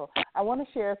 Apostle. I want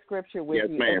to share a scripture with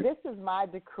you. Ma'am. And this is my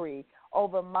decree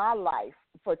over my life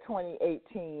for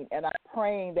 2018, and I'm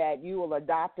praying that you will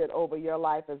adopt it over your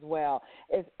life as well.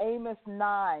 It's Amos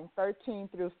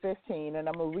 9:13 through 15, and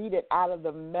I'm going to read it out of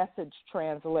the Message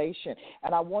translation,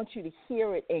 and I want you to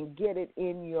hear it and get it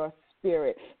in your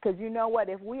spirit. Because you know what?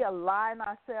 If we align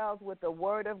ourselves with the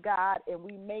Word of God and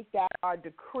we make that our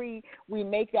decree, we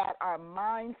make that our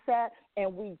mindset,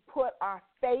 and we put our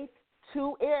faith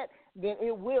to it, then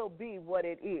it will be what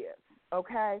it is.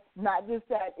 Okay? Not just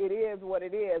that it is what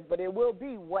it is, but it will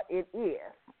be what it is.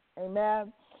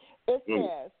 Amen? It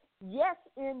says, yes,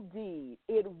 indeed,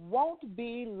 it won't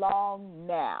be long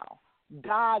now.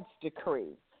 God's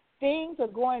decree. Things are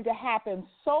going to happen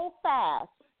so fast,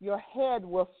 your head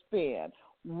will spin.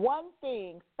 One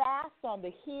thing fast on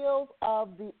the heels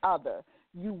of the other.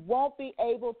 You won't be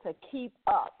able to keep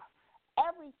up.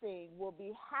 Everything will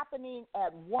be happening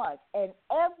at once, and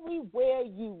everywhere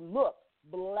you look,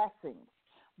 blessings.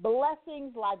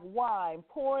 Blessings like wine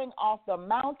pouring off the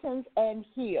mountains and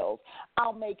hills.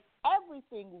 I'll make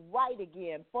everything right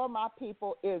again for my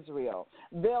people Israel.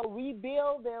 They'll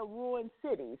rebuild their ruined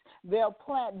cities. They'll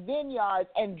plant vineyards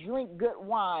and drink good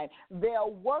wine.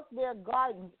 They'll work their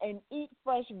gardens and eat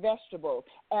fresh vegetables.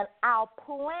 And I'll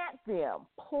plant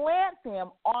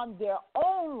them on their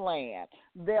own land.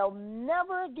 They'll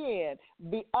never again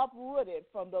be uprooted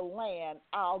from the land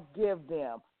I'll give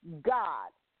them.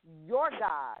 God, your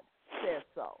God, says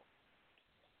so.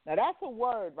 Now that's a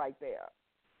word right there.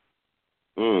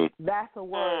 That's a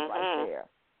word right there.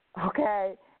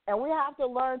 Okay? And we have to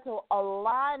learn to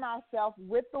align ourselves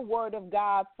with the Word of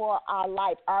God for our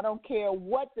life. I don't care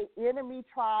what the enemy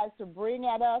tries to bring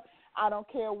at us. I don't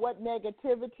care what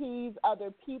negativities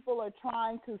other people are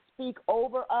trying to speak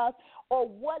over us, or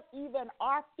what even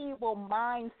our feeble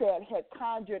mindset had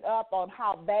conjured up on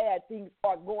how bad things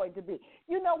are going to be.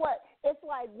 You know what? It's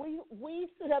like we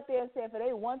sit up there and say, if it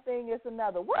ain't one thing, it's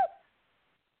another. What?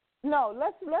 No,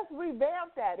 let's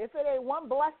revamp that. If it ain't one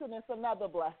blessing, it's another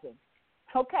blessing.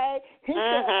 Okay? He said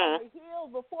on the heels,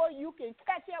 before you can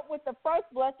catch up with the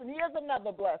first blessing, here's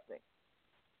another blessing.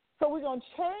 So we're going to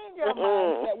change our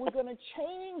mindset. We're going to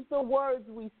change the words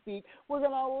we speak. We're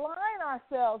going to align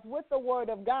ourselves with the Word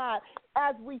of God.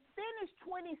 As we finish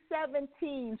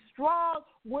 2017 strong,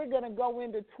 we're going to go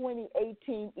into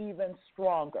 2018 even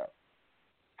stronger.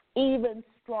 Even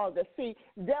stronger. See,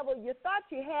 devil, you thought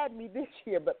you had me this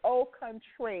year, but au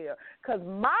contraire, because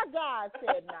my God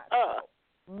said not so.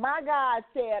 My God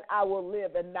said I will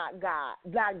live and not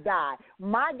die.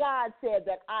 My God said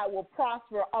that I will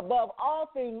prosper above all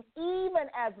things, even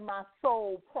as my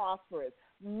soul prospers.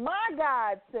 My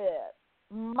God said,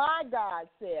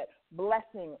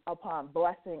 blessing upon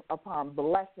blessing upon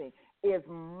blessing is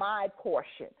my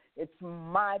portion. It's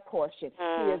my portion.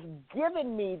 He has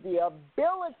given me the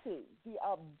ability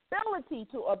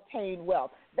to obtain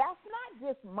wealth. That's not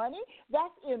just money.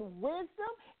 That's in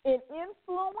wisdom, in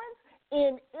influence,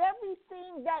 in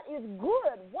everything that is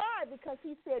good. Why? Because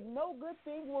he said, no good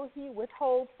thing will he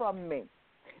withhold from me.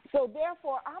 So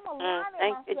therefore, I'm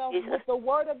aligning myself with the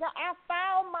Word of God. I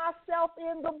found myself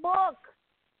in the book.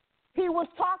 He was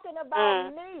talking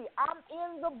about me. I'm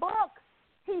in the book.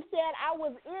 He said I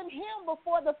was in him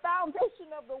before the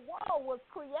foundation of the world was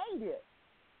created.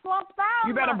 So I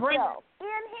found myself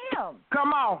in him.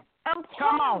 Come on. I'm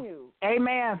telling you.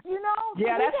 Amen. You know?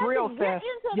 Yeah, so that's real, sis. Get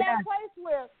into that place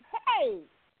where, hey,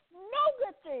 no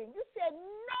good thing. You said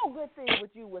no good thing would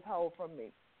you withhold from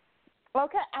me.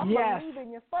 Okay? I'm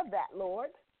believing you for that, Lord.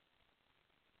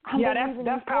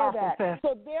 That's powerful, sis.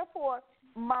 So therefore,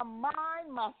 my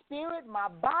mind, my spirit, my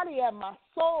body, and my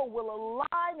soul will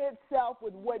align itself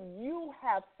with what you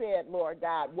have said, Lord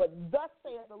God, what thus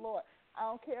saith the Lord. I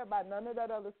don't care about none of that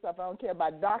other stuff. I don't care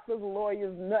about doctors,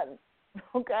 lawyers, nothing.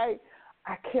 Okay?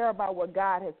 I care about what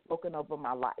God has spoken over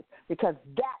my life, because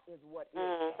that is what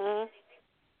is.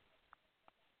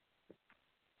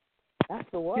 That's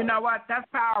the word. You know what? That's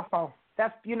powerful.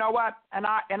 That's, you know what? And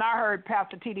I heard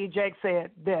Pastor T.D. Jakes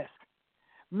said this.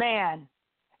 Man,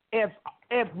 if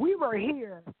we were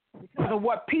here because of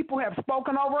what people have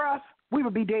spoken over us, we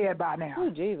would be dead by now. Oh,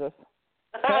 Jesus.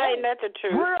 Ain't that the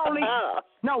truth? We're only,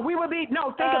 no, we would be,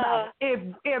 no, think about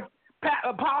it. If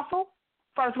Apostle,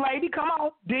 First Lady, come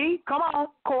on, D, come on,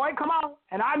 Coy, come on.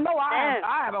 And I know I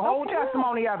have a whole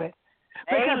testimony of it.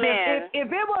 Because if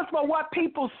it was for what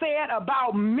people said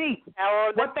about me,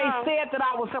 what they said that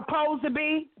I was supposed to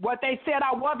be, what they said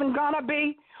I wasn't going to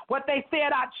be, what they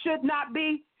said I should not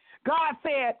be, God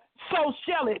said, so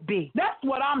shall it be. That's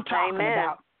what I'm talking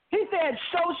about. He said,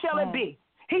 so shall it be.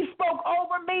 He spoke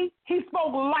over me. He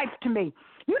spoke life to me.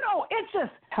 You know, it's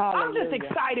just, I'm just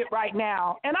excited right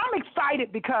now. And I'm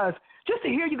excited because just to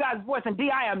hear you guys' voice, and D,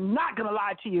 I am not going to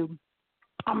lie to you.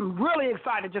 I'm really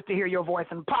excited just to hear your voice,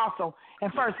 and Apostle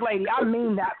and First Lady. I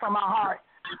mean that from my heart,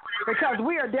 because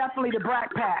we are definitely the Brat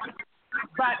Pack.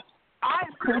 But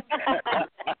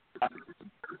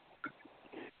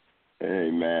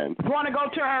Amen. Want to go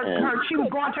to her? She was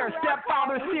going to her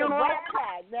stepfather's funeral.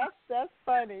 That's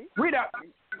funny. We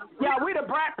the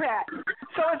Brat Pack.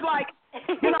 So it's like,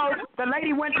 the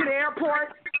lady went to the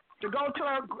airport to go to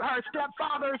her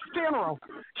stepfather's funeral.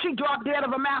 She dropped dead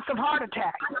of a massive heart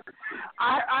attack.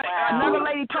 Another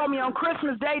lady told me on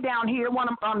Christmas Day down here, one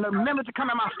of the members to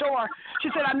come in my store, she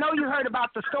said, I know you heard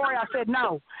about the story. I said,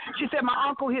 no. She said, my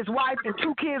uncle, his wife, and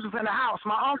 2 kids was in the house.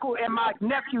 My uncle and my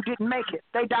nephew didn't make it.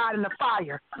 They died in the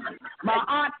fire. My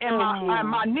aunt and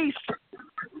my niece.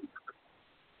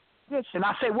 And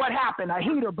I said, what happened? A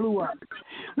heater blew up.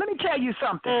 Let me tell you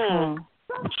something.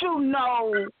 Don't you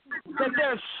know that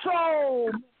there's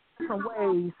so many different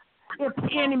ways if the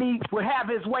enemy would have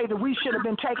his way that we should have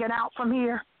been taken out from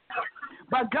here?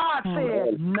 But God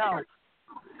said no.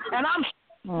 And I'm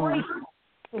grateful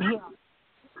to him.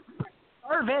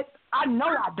 Serve it. I know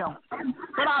I don't.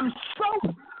 But I'm so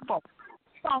grateful.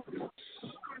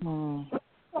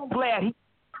 So glad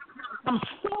I'm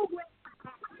so glad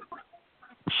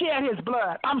shed his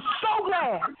blood. I'm so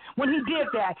glad when he did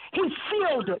that. He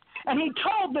sealed it, and he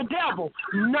told the devil,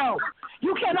 no,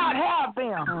 you cannot have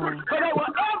them, for they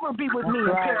will ever be with me in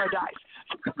paradise.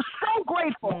 I'm so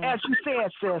grateful, as you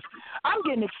said, sis. I'm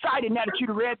getting excited now that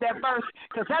you read that verse,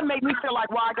 because that made me feel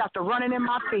like why I got the running in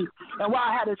my feet and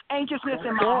why I had this anxiousness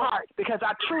in my heart, because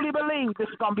I truly believe this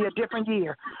is going to be a different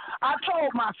year. I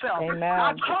told myself,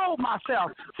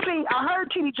 see, I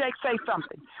heard T.D. Jakes say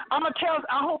something. I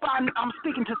hope I'm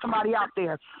speaking to somebody out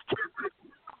there.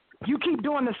 You keep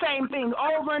doing the same thing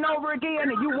over and over again,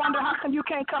 and you wonder how come you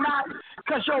can't come out,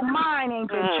 because your mind ain't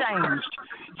been changed.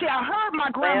 See, I heard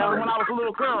my grandmother when I was a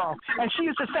little girl, and she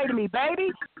used to say to me, baby,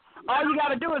 all you got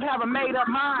to do is have a made-up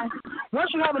mind.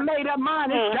 Once you have a made-up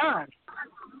mind, it's done.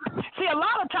 See, a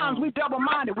lot of times we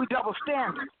double-minded, we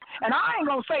double-standard. And I ain't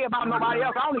going to say about nobody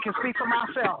else. I only can speak for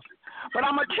myself. But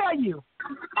I'm going to tell you,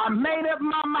 I made up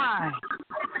my mind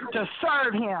to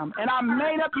serve him. And I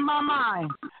made up my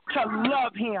mind to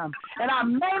love him. And I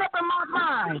made up in my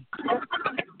mind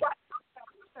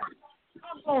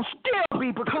I'm going to still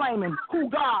be proclaiming who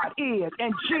God is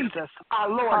and Jesus, our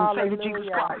Lord and Savior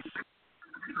Jesus Christ.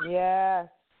 Yes.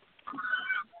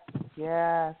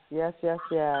 Yes, yes, yes,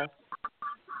 yes.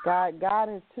 God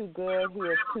is too good. He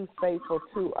is too faithful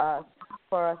to us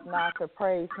for us not to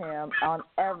praise him on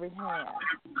every hand.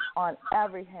 On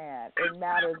every hand. It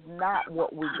matters not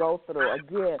what we go through.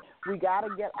 Again, we got to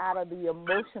get out of the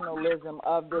emotionalism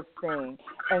of this thing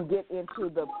and get into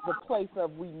the place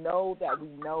of we know that we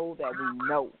know that we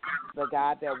know the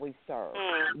God that we serve.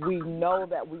 We know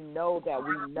that we know that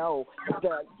we know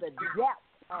the depth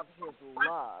of his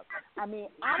love. I mean,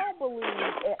 I don't believe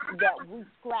that we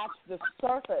scratch the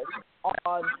surface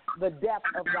on the depth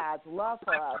of God's love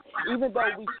for us. Even though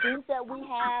we think that we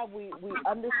have, we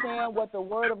understand what the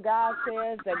Word of God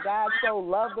says, that God so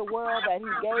loved the world that he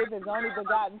gave his only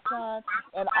begotten Son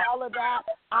and all of that.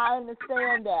 I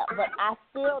understand that, but I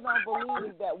still don't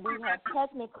believe that we have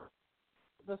technically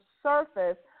the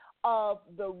surface of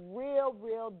the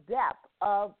real depth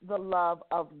of the love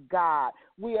of God.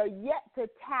 We are yet to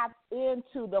tap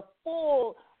into the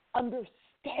full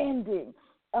understanding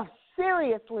of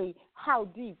seriously how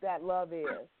deep that love is,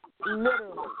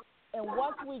 literally. And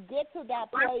once we get to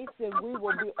that place, then we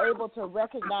will be able to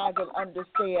recognize and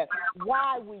understand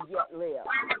why we yet live.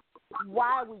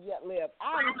 Why we yet live.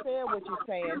 I understand what you're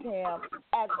saying, Tam.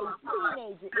 As a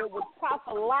teenager, it was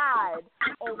prophesied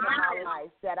over my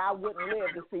life that I wouldn't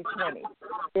live to see 20.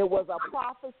 It was a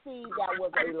prophecy that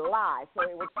was a lie. So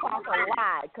it was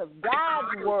prophesied because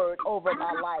God's word over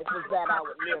my life was that I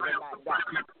would live and not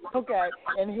die. Okay?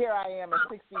 And here I am at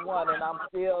 61 and I'm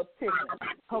still ticking.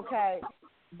 Okay?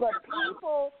 But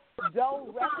people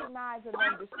don't recognize and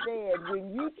understand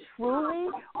when you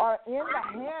truly are in the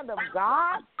hand of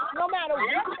God, no matter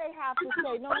what they have to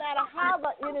say, no matter how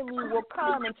the enemy will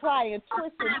come and try and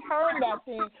twist and turn that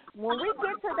thing, when we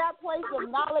get to that place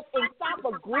of knowledge and stop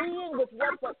agreeing with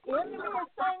what the enemy is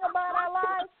saying about our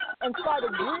lives and start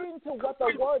agreeing to what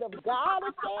the word of God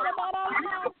is saying about our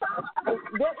lives,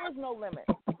 there is no limit.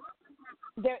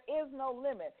 There is no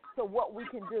limit to what we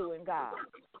can do in God.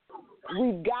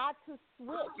 We've got to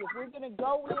switch. If we're going to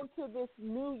go into this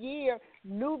new year,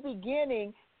 new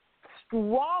beginning,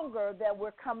 stronger than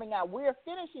we're coming out. We are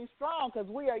finishing strong because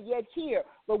we are yet here,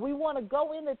 but we want to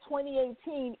go into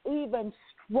 2018 even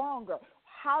stronger.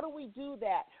 How do we do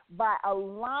that? By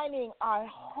aligning our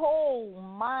whole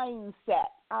mindset,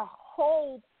 our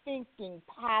whole thinking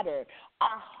pattern,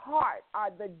 our heart,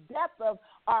 the depth of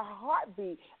our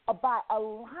heartbeat, by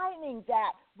aligning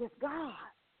that with God.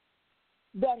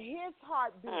 That his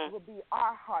heartbeat will be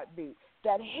our heartbeat.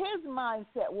 That his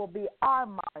mindset will be our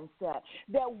mindset.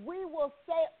 That we will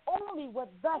say only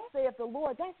what thus saith the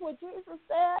Lord. That's what Jesus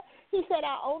said. He said,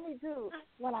 I only do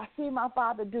what I see my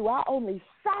Father do. I only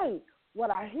say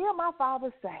what I hear my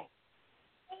Father say.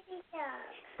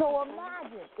 So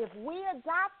imagine if we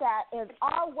adopt that as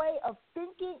our way of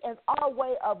thinking, as our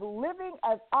way of living,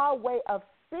 as our way of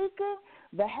speaking,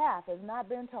 the half has not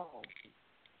been told.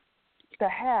 The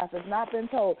half has not been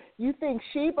told. You think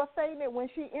Sheba fainted when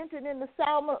she entered into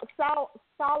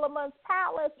Solomon's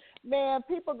palace? Man,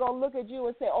 people going to look at you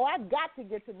and say, oh, I've got to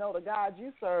get to know the God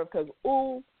you serve because,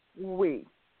 ooh-wee.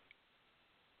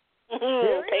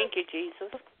 Thank you,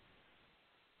 Jesus.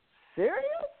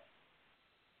 Serious?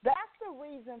 That's the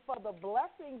reason for the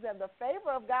blessings and the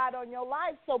favor of God on your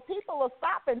life, so people will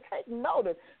stop and take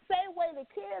notice. Same way the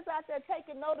kids out there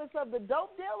taking notice of the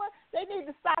dope dealer, they need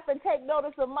to stop and take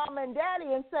notice of mama and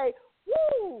daddy and say,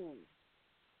 woo,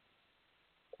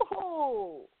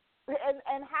 woo.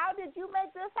 And how did you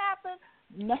make this happen?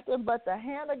 Nothing but the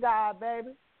hand of God,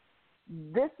 baby.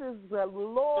 This is the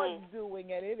Lord's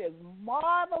doing, and it is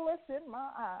marvelous in my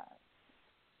eyes.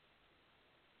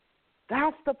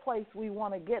 That's the place we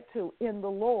want to get to in the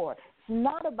Lord. It's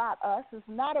not about us. It's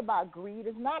not about greed.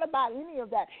 It's not about any of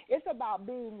that. It's about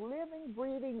being living,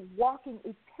 breathing, walking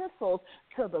epistles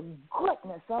to the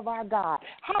goodness of our God.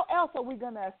 How else are we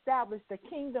going to establish the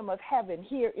kingdom of heaven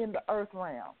here in the earth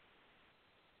realm?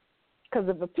 Because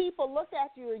if the people look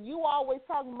at you and you always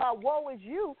talking about woe is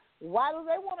you, why do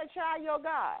they want to try your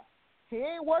God? He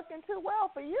ain't working too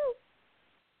well for you.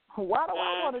 Why do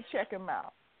I want to check him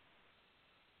out?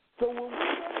 So when we get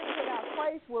into that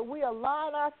place where we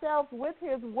align ourselves with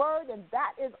his word, and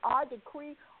that is our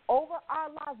decree over our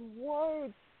lives,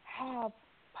 words have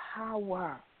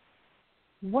power.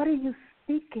 What are you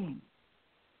speaking?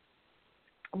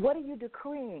 What are you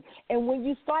decreeing? And when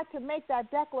you start to make that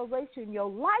declaration your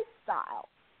lifestyle,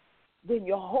 then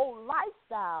your whole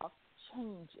lifestyle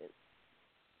changes.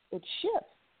 It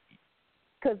shifts.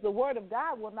 Because the word of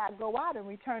God will not go out and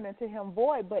return unto him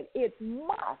void, but it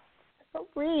must. So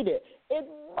read it. It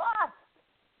must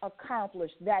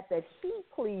accomplish that he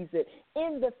pleaseth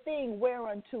in the thing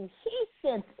whereunto he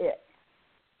sent it.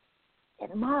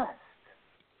 It must.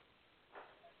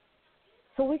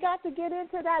 So we got to get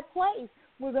into that place.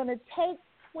 We're going to take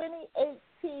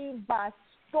 2018 by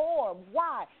storm.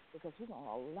 Why? Because we're going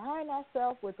to align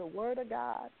ourselves with the word of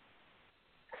God.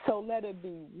 So let it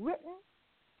be written.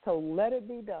 So let it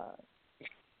be done.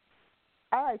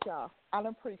 All right, y'all. I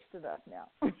done preached enough now.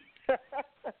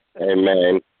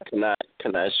 Amen.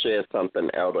 Can I share something,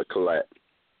 Elder Colette?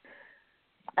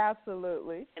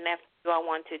 Absolutely. And after you, I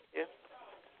wanted to.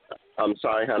 I'm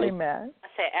sorry, honey. Amen. I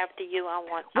said after you, I would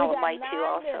like to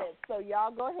also. Minutes, so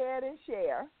y'all go ahead and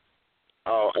share.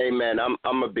 Oh, amen. I'm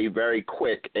gonna be very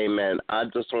quick. Amen. I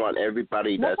just want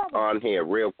everybody that's on here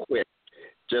real quick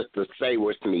just to say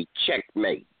with me,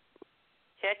 checkmate.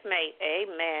 Checkmate.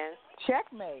 Amen.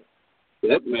 Checkmate.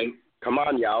 Checkmate. Come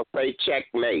on, y'all. Say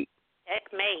checkmate.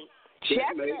 Checkmate.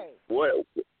 Checkmate. What?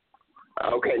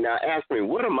 Okay, now ask me,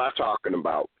 what am I talking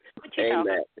about? What you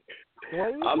Amen.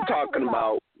 I'm talking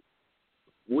about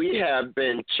we have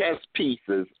been chess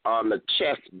pieces on the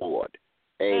chessboard.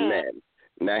 Amen.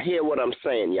 Now, hear what I'm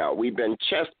saying, y'all. We've been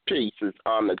chess pieces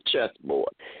on the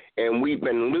chessboard, and we've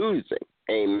been losing.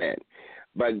 Amen.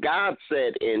 But God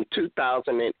said in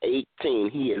 2018,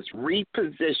 he is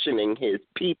repositioning his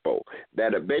people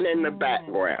that have been in the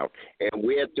background, and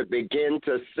we're to begin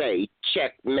to say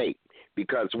checkmate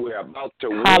because we're about to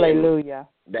win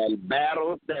that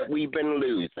battle that we've been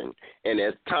losing. And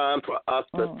it's time for us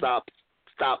to stop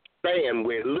saying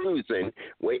we're losing.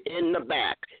 We're in the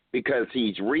back because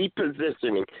he's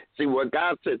repositioning. See, what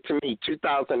God said to me,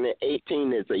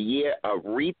 2018 is a year of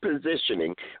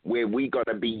repositioning where we're going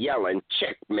to be yelling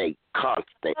checkmate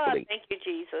constantly. Oh, thank you,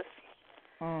 Jesus.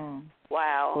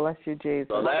 Wow. Bless you, Jesus.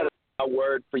 So that is our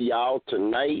word for y'all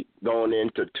tonight going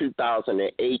into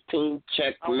 2018.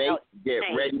 Checkmate. Get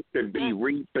ready to be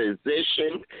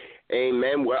repositioned.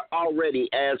 Amen. We're already,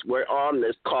 as we're on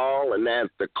this call and as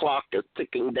the clock is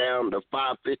ticking down to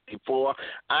 5:54,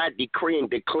 I decree and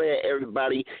declare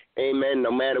everybody, amen,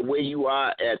 no matter where you are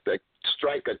at the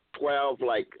strike of 12,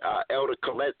 like Elder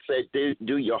Colette said,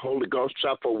 do your Holy Ghost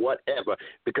shuffle, whatever,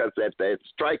 because at the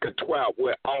strike of 12,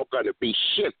 we're all going to be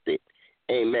shifted,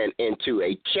 amen, into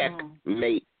a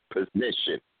checkmate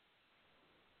position.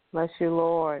 Bless you,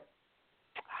 Lord.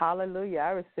 Hallelujah.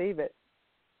 I receive it.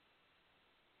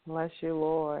 Bless you,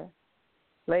 Lord.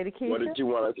 Lady Keisha? What did you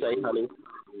want to say, honey?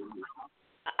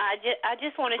 I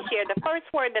just want to share the first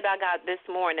word that I got this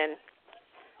morning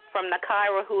from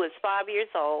Nakaira, who is 5 years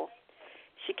old.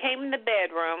 She came in the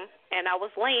bedroom, and I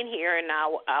was laying here, and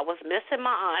I was missing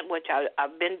my aunt, which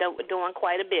I've been doing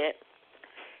quite a bit.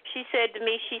 She said to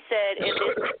me, and this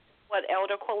is what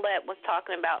Elder Colette was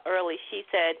talking about early, she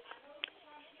said,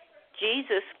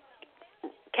 Jesus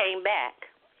came back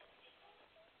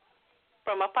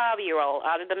from a 5-year-old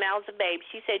out of the mouths of babes.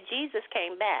 She said, Jesus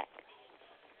came back.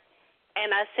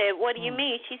 And I said, what do you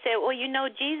mean? She said, well,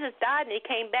 Jesus died and he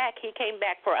came back. He came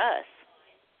back for us.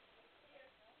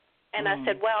 And I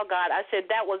said, well, God, I said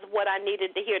that was what I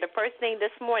needed to hear the first thing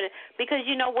this morning. Because,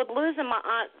 with losing my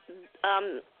aunt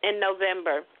in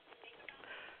November,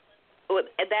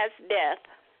 that's death.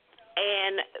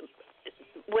 And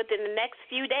within the next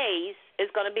few days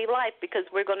is going to be life, because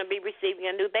we're going to be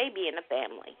receiving a new baby in the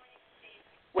family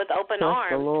with open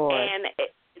arms. The Lord. And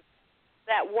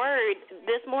that word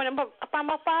this morning from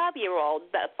a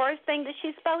 5-year-old, the first thing that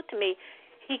she spoke to me,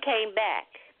 he came back,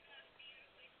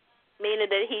 meaning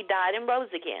that he died and rose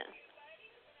again.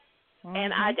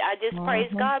 And I just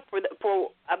praise God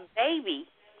for a baby,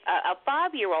 a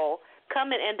 5-year-old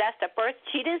coming, and that's the first.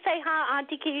 She didn't say hi,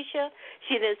 Auntie Keisha.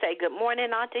 She didn't say good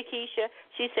morning, Auntie Keisha.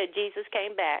 She said Jesus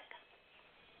came back.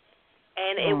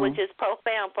 And it was just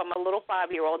profound from a little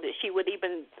 5-year-old that she would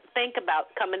even think about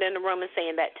coming in the room and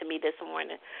saying that to me this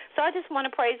morning. So I just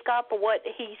want to praise God for what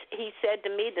he said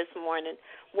to me this morning,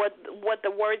 what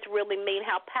the words really mean,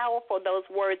 how powerful those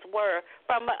words were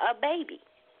from a baby,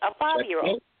 a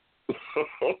 5-year-old.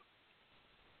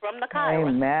 From the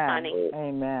Kyra, honey.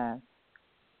 Amen.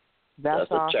 That's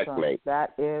a awesome. Checkmate.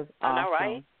 That is awesome. All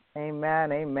right.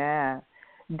 Amen. Amen.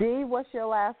 Dee, what's your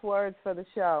last words for the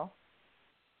show?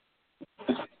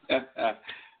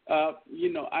 I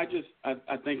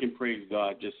thank and praise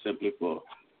God just simply for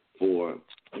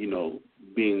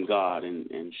being God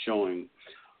and showing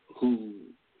who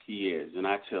He is. And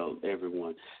I tell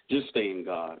everyone, just stay in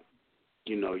God.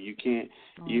 You can't.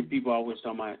 People always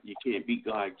talk about you can't beat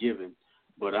God given,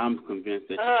 but I'm convinced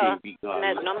that you can't beat God.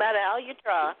 No matter how you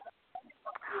try.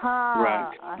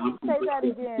 Right. Say that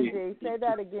again, Dee. Say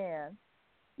that again.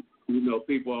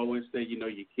 People always say,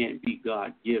 you can't beat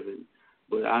God given,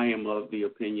 but I am of the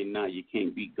opinion now you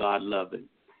can't beat God loving,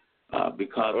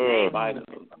 because in spite of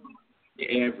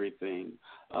everything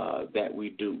that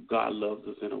we do, God loves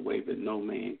us in a way that no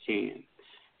man can,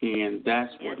 and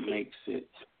that's what makes it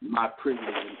my privilege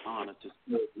and honor to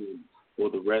serve Him for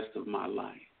the rest of my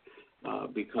life.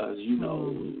 Because,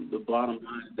 the bottom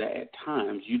line is that at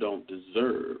times you don't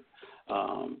deserve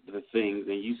the things,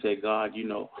 and you say, God,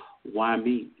 why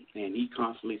me? And He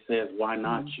constantly says, why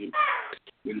not you?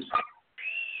 Because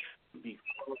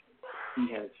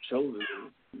He has chosen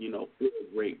you, for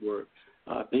a great work.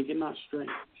 Think it not strange,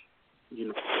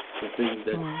 the things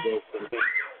that you go through,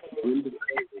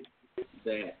 understanding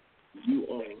that you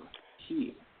are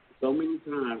here. So many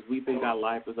times we think our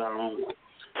life is our own,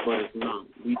 but it's not.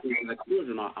 We think our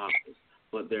children are ours,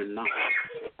 but they're not.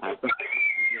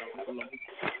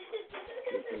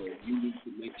 You need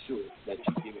to make sure that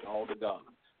you give it all to God,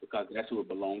 because that's who it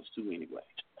belongs to anyway.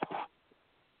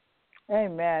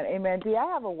 Amen. Amen. Dee, I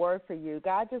have a word for you.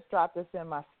 God just dropped this in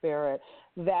my spirit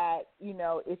that,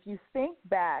 if you think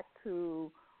back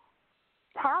to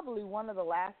probably one of the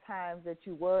last times that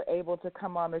you were able to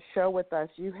come on the show with us,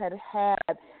 you had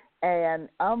an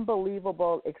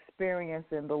unbelievable experience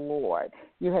in the Lord.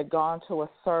 You had gone to a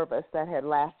service that had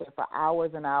lasted for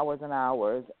hours and hours and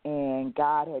hours, and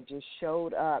God had just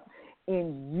showed up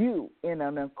in you in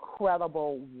an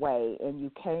incredible way. And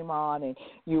you came on and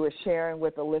you were sharing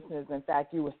with the listeners. In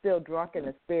fact, you were still drunk in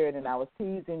the spirit, and I was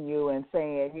teasing you and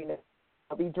saying,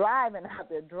 I'll be driving out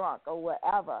there drunk or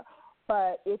whatever.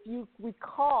 But if you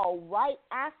recall, right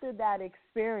after that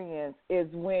experience is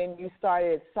when you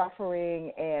started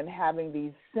suffering and having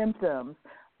these symptoms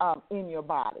in your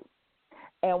body.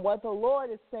 And what the Lord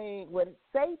is saying, would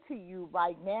say to you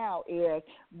right now is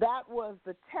that was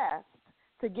the test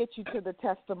to get you to the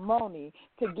testimony,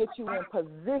 to get you in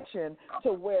position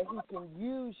to where He can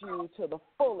use you to the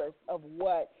fullest of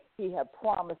what He had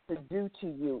promised to do to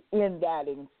you in that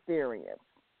experience.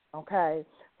 Okay?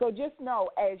 So just know,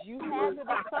 as you handle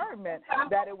the discernment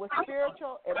that it was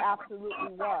spiritual, it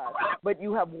absolutely was. But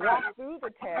you have walked through the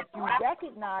test, you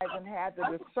recognize and had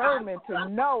the discernment to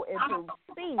know and to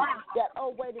see that,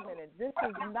 oh, wait a minute,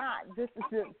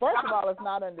 first of all, it's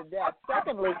not under death.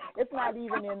 Secondly, it's not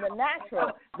even in the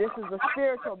natural. This is a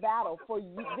spiritual battle. For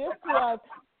you, this was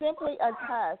simply a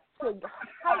test to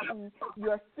heighten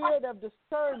your spirit of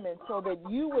discernment so that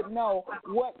you would know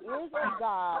what is of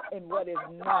God and what is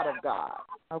not of God.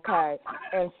 Okay?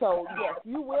 And so, yes,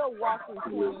 you will walk through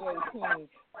 2018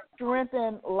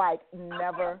 strengthened like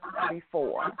never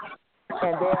before.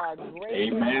 And there are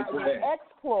great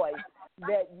exploits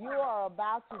that you are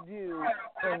about to do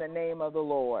in the name of the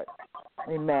Lord.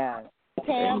 Amen.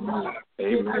 Tam,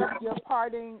 your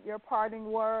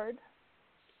parting word.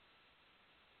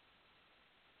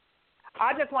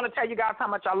 I just want to tell you guys how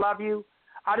much I love you.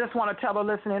 I just want to tell the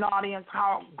listening audience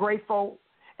how grateful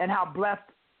and how blessed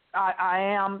I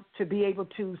am to be able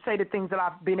to say the things that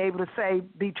I've been able to say,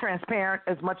 be transparent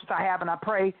as much as I have, and I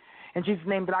pray in Jesus'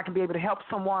 name that I can be able to help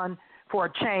someone for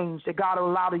a change, that God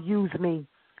will allow to use me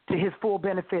to his full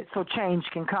benefit so change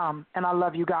can come. And I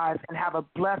love you guys, and have a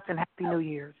blessed and happy New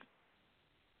Year's.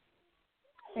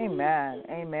 Amen.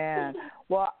 Amen.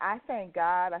 Well, I thank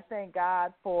God. I thank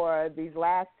God for these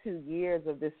last 2 years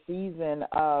of this season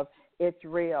of It's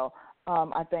Real.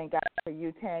 I thank God for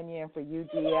you, Tanya, and for you,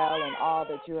 GL, and all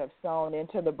that you have sown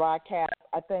into the broadcast.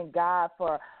 I thank God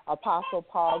for Apostle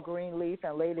Paul Greenleaf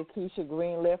and Lady Keisha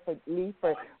Greenleaf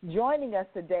for joining us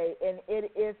today. And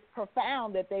it is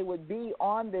profound that they would be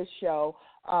on this show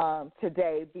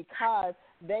today, because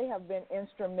they have been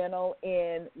instrumental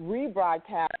in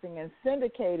rebroadcasting and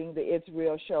syndicating the It's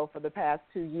Real show for the past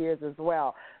 2 years as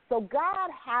well. So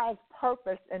God has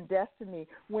purpose and destiny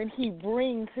when he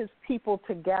brings his people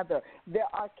together. There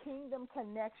are kingdom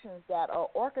connections that are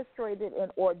orchestrated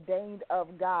and ordained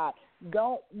of God.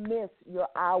 Don't miss your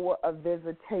hour of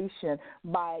visitation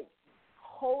by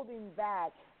holding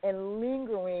back and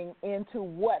lingering into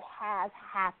what has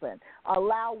happened.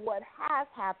 Allow what has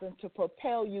happened to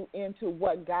propel you into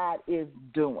what God is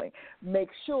doing. Make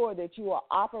sure that you are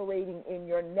operating in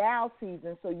your now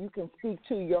season so you can speak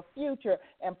to your future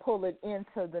and pull it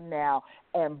into the now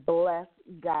and bless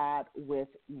God with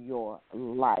your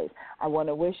life. I want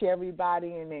to wish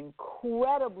everybody an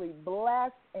incredibly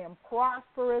blessed and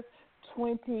prosperous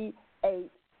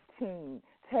 2018.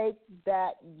 Take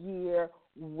that year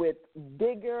with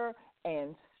vigor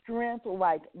and strength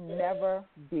like never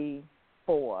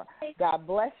before. God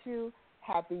bless you.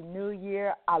 Happy New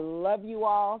Year. I love you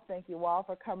all. Thank you all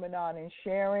for coming on and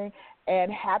sharing.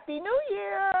 And Happy New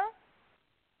Year.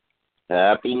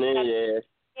 Happy New Year.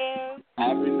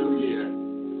 Happy New Year.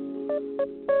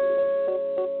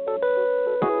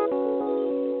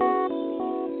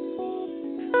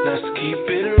 Let's keep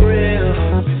it real.